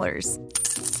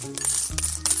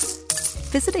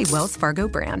 $5,000. Visit a Wells Fargo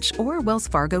branch or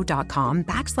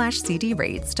wellsfargo.com/CD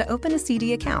rates to open a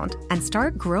CD account and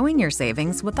start growing your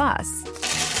savings with us.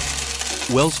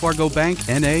 Wells Fargo Bank,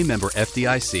 N.A., member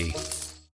FDIC.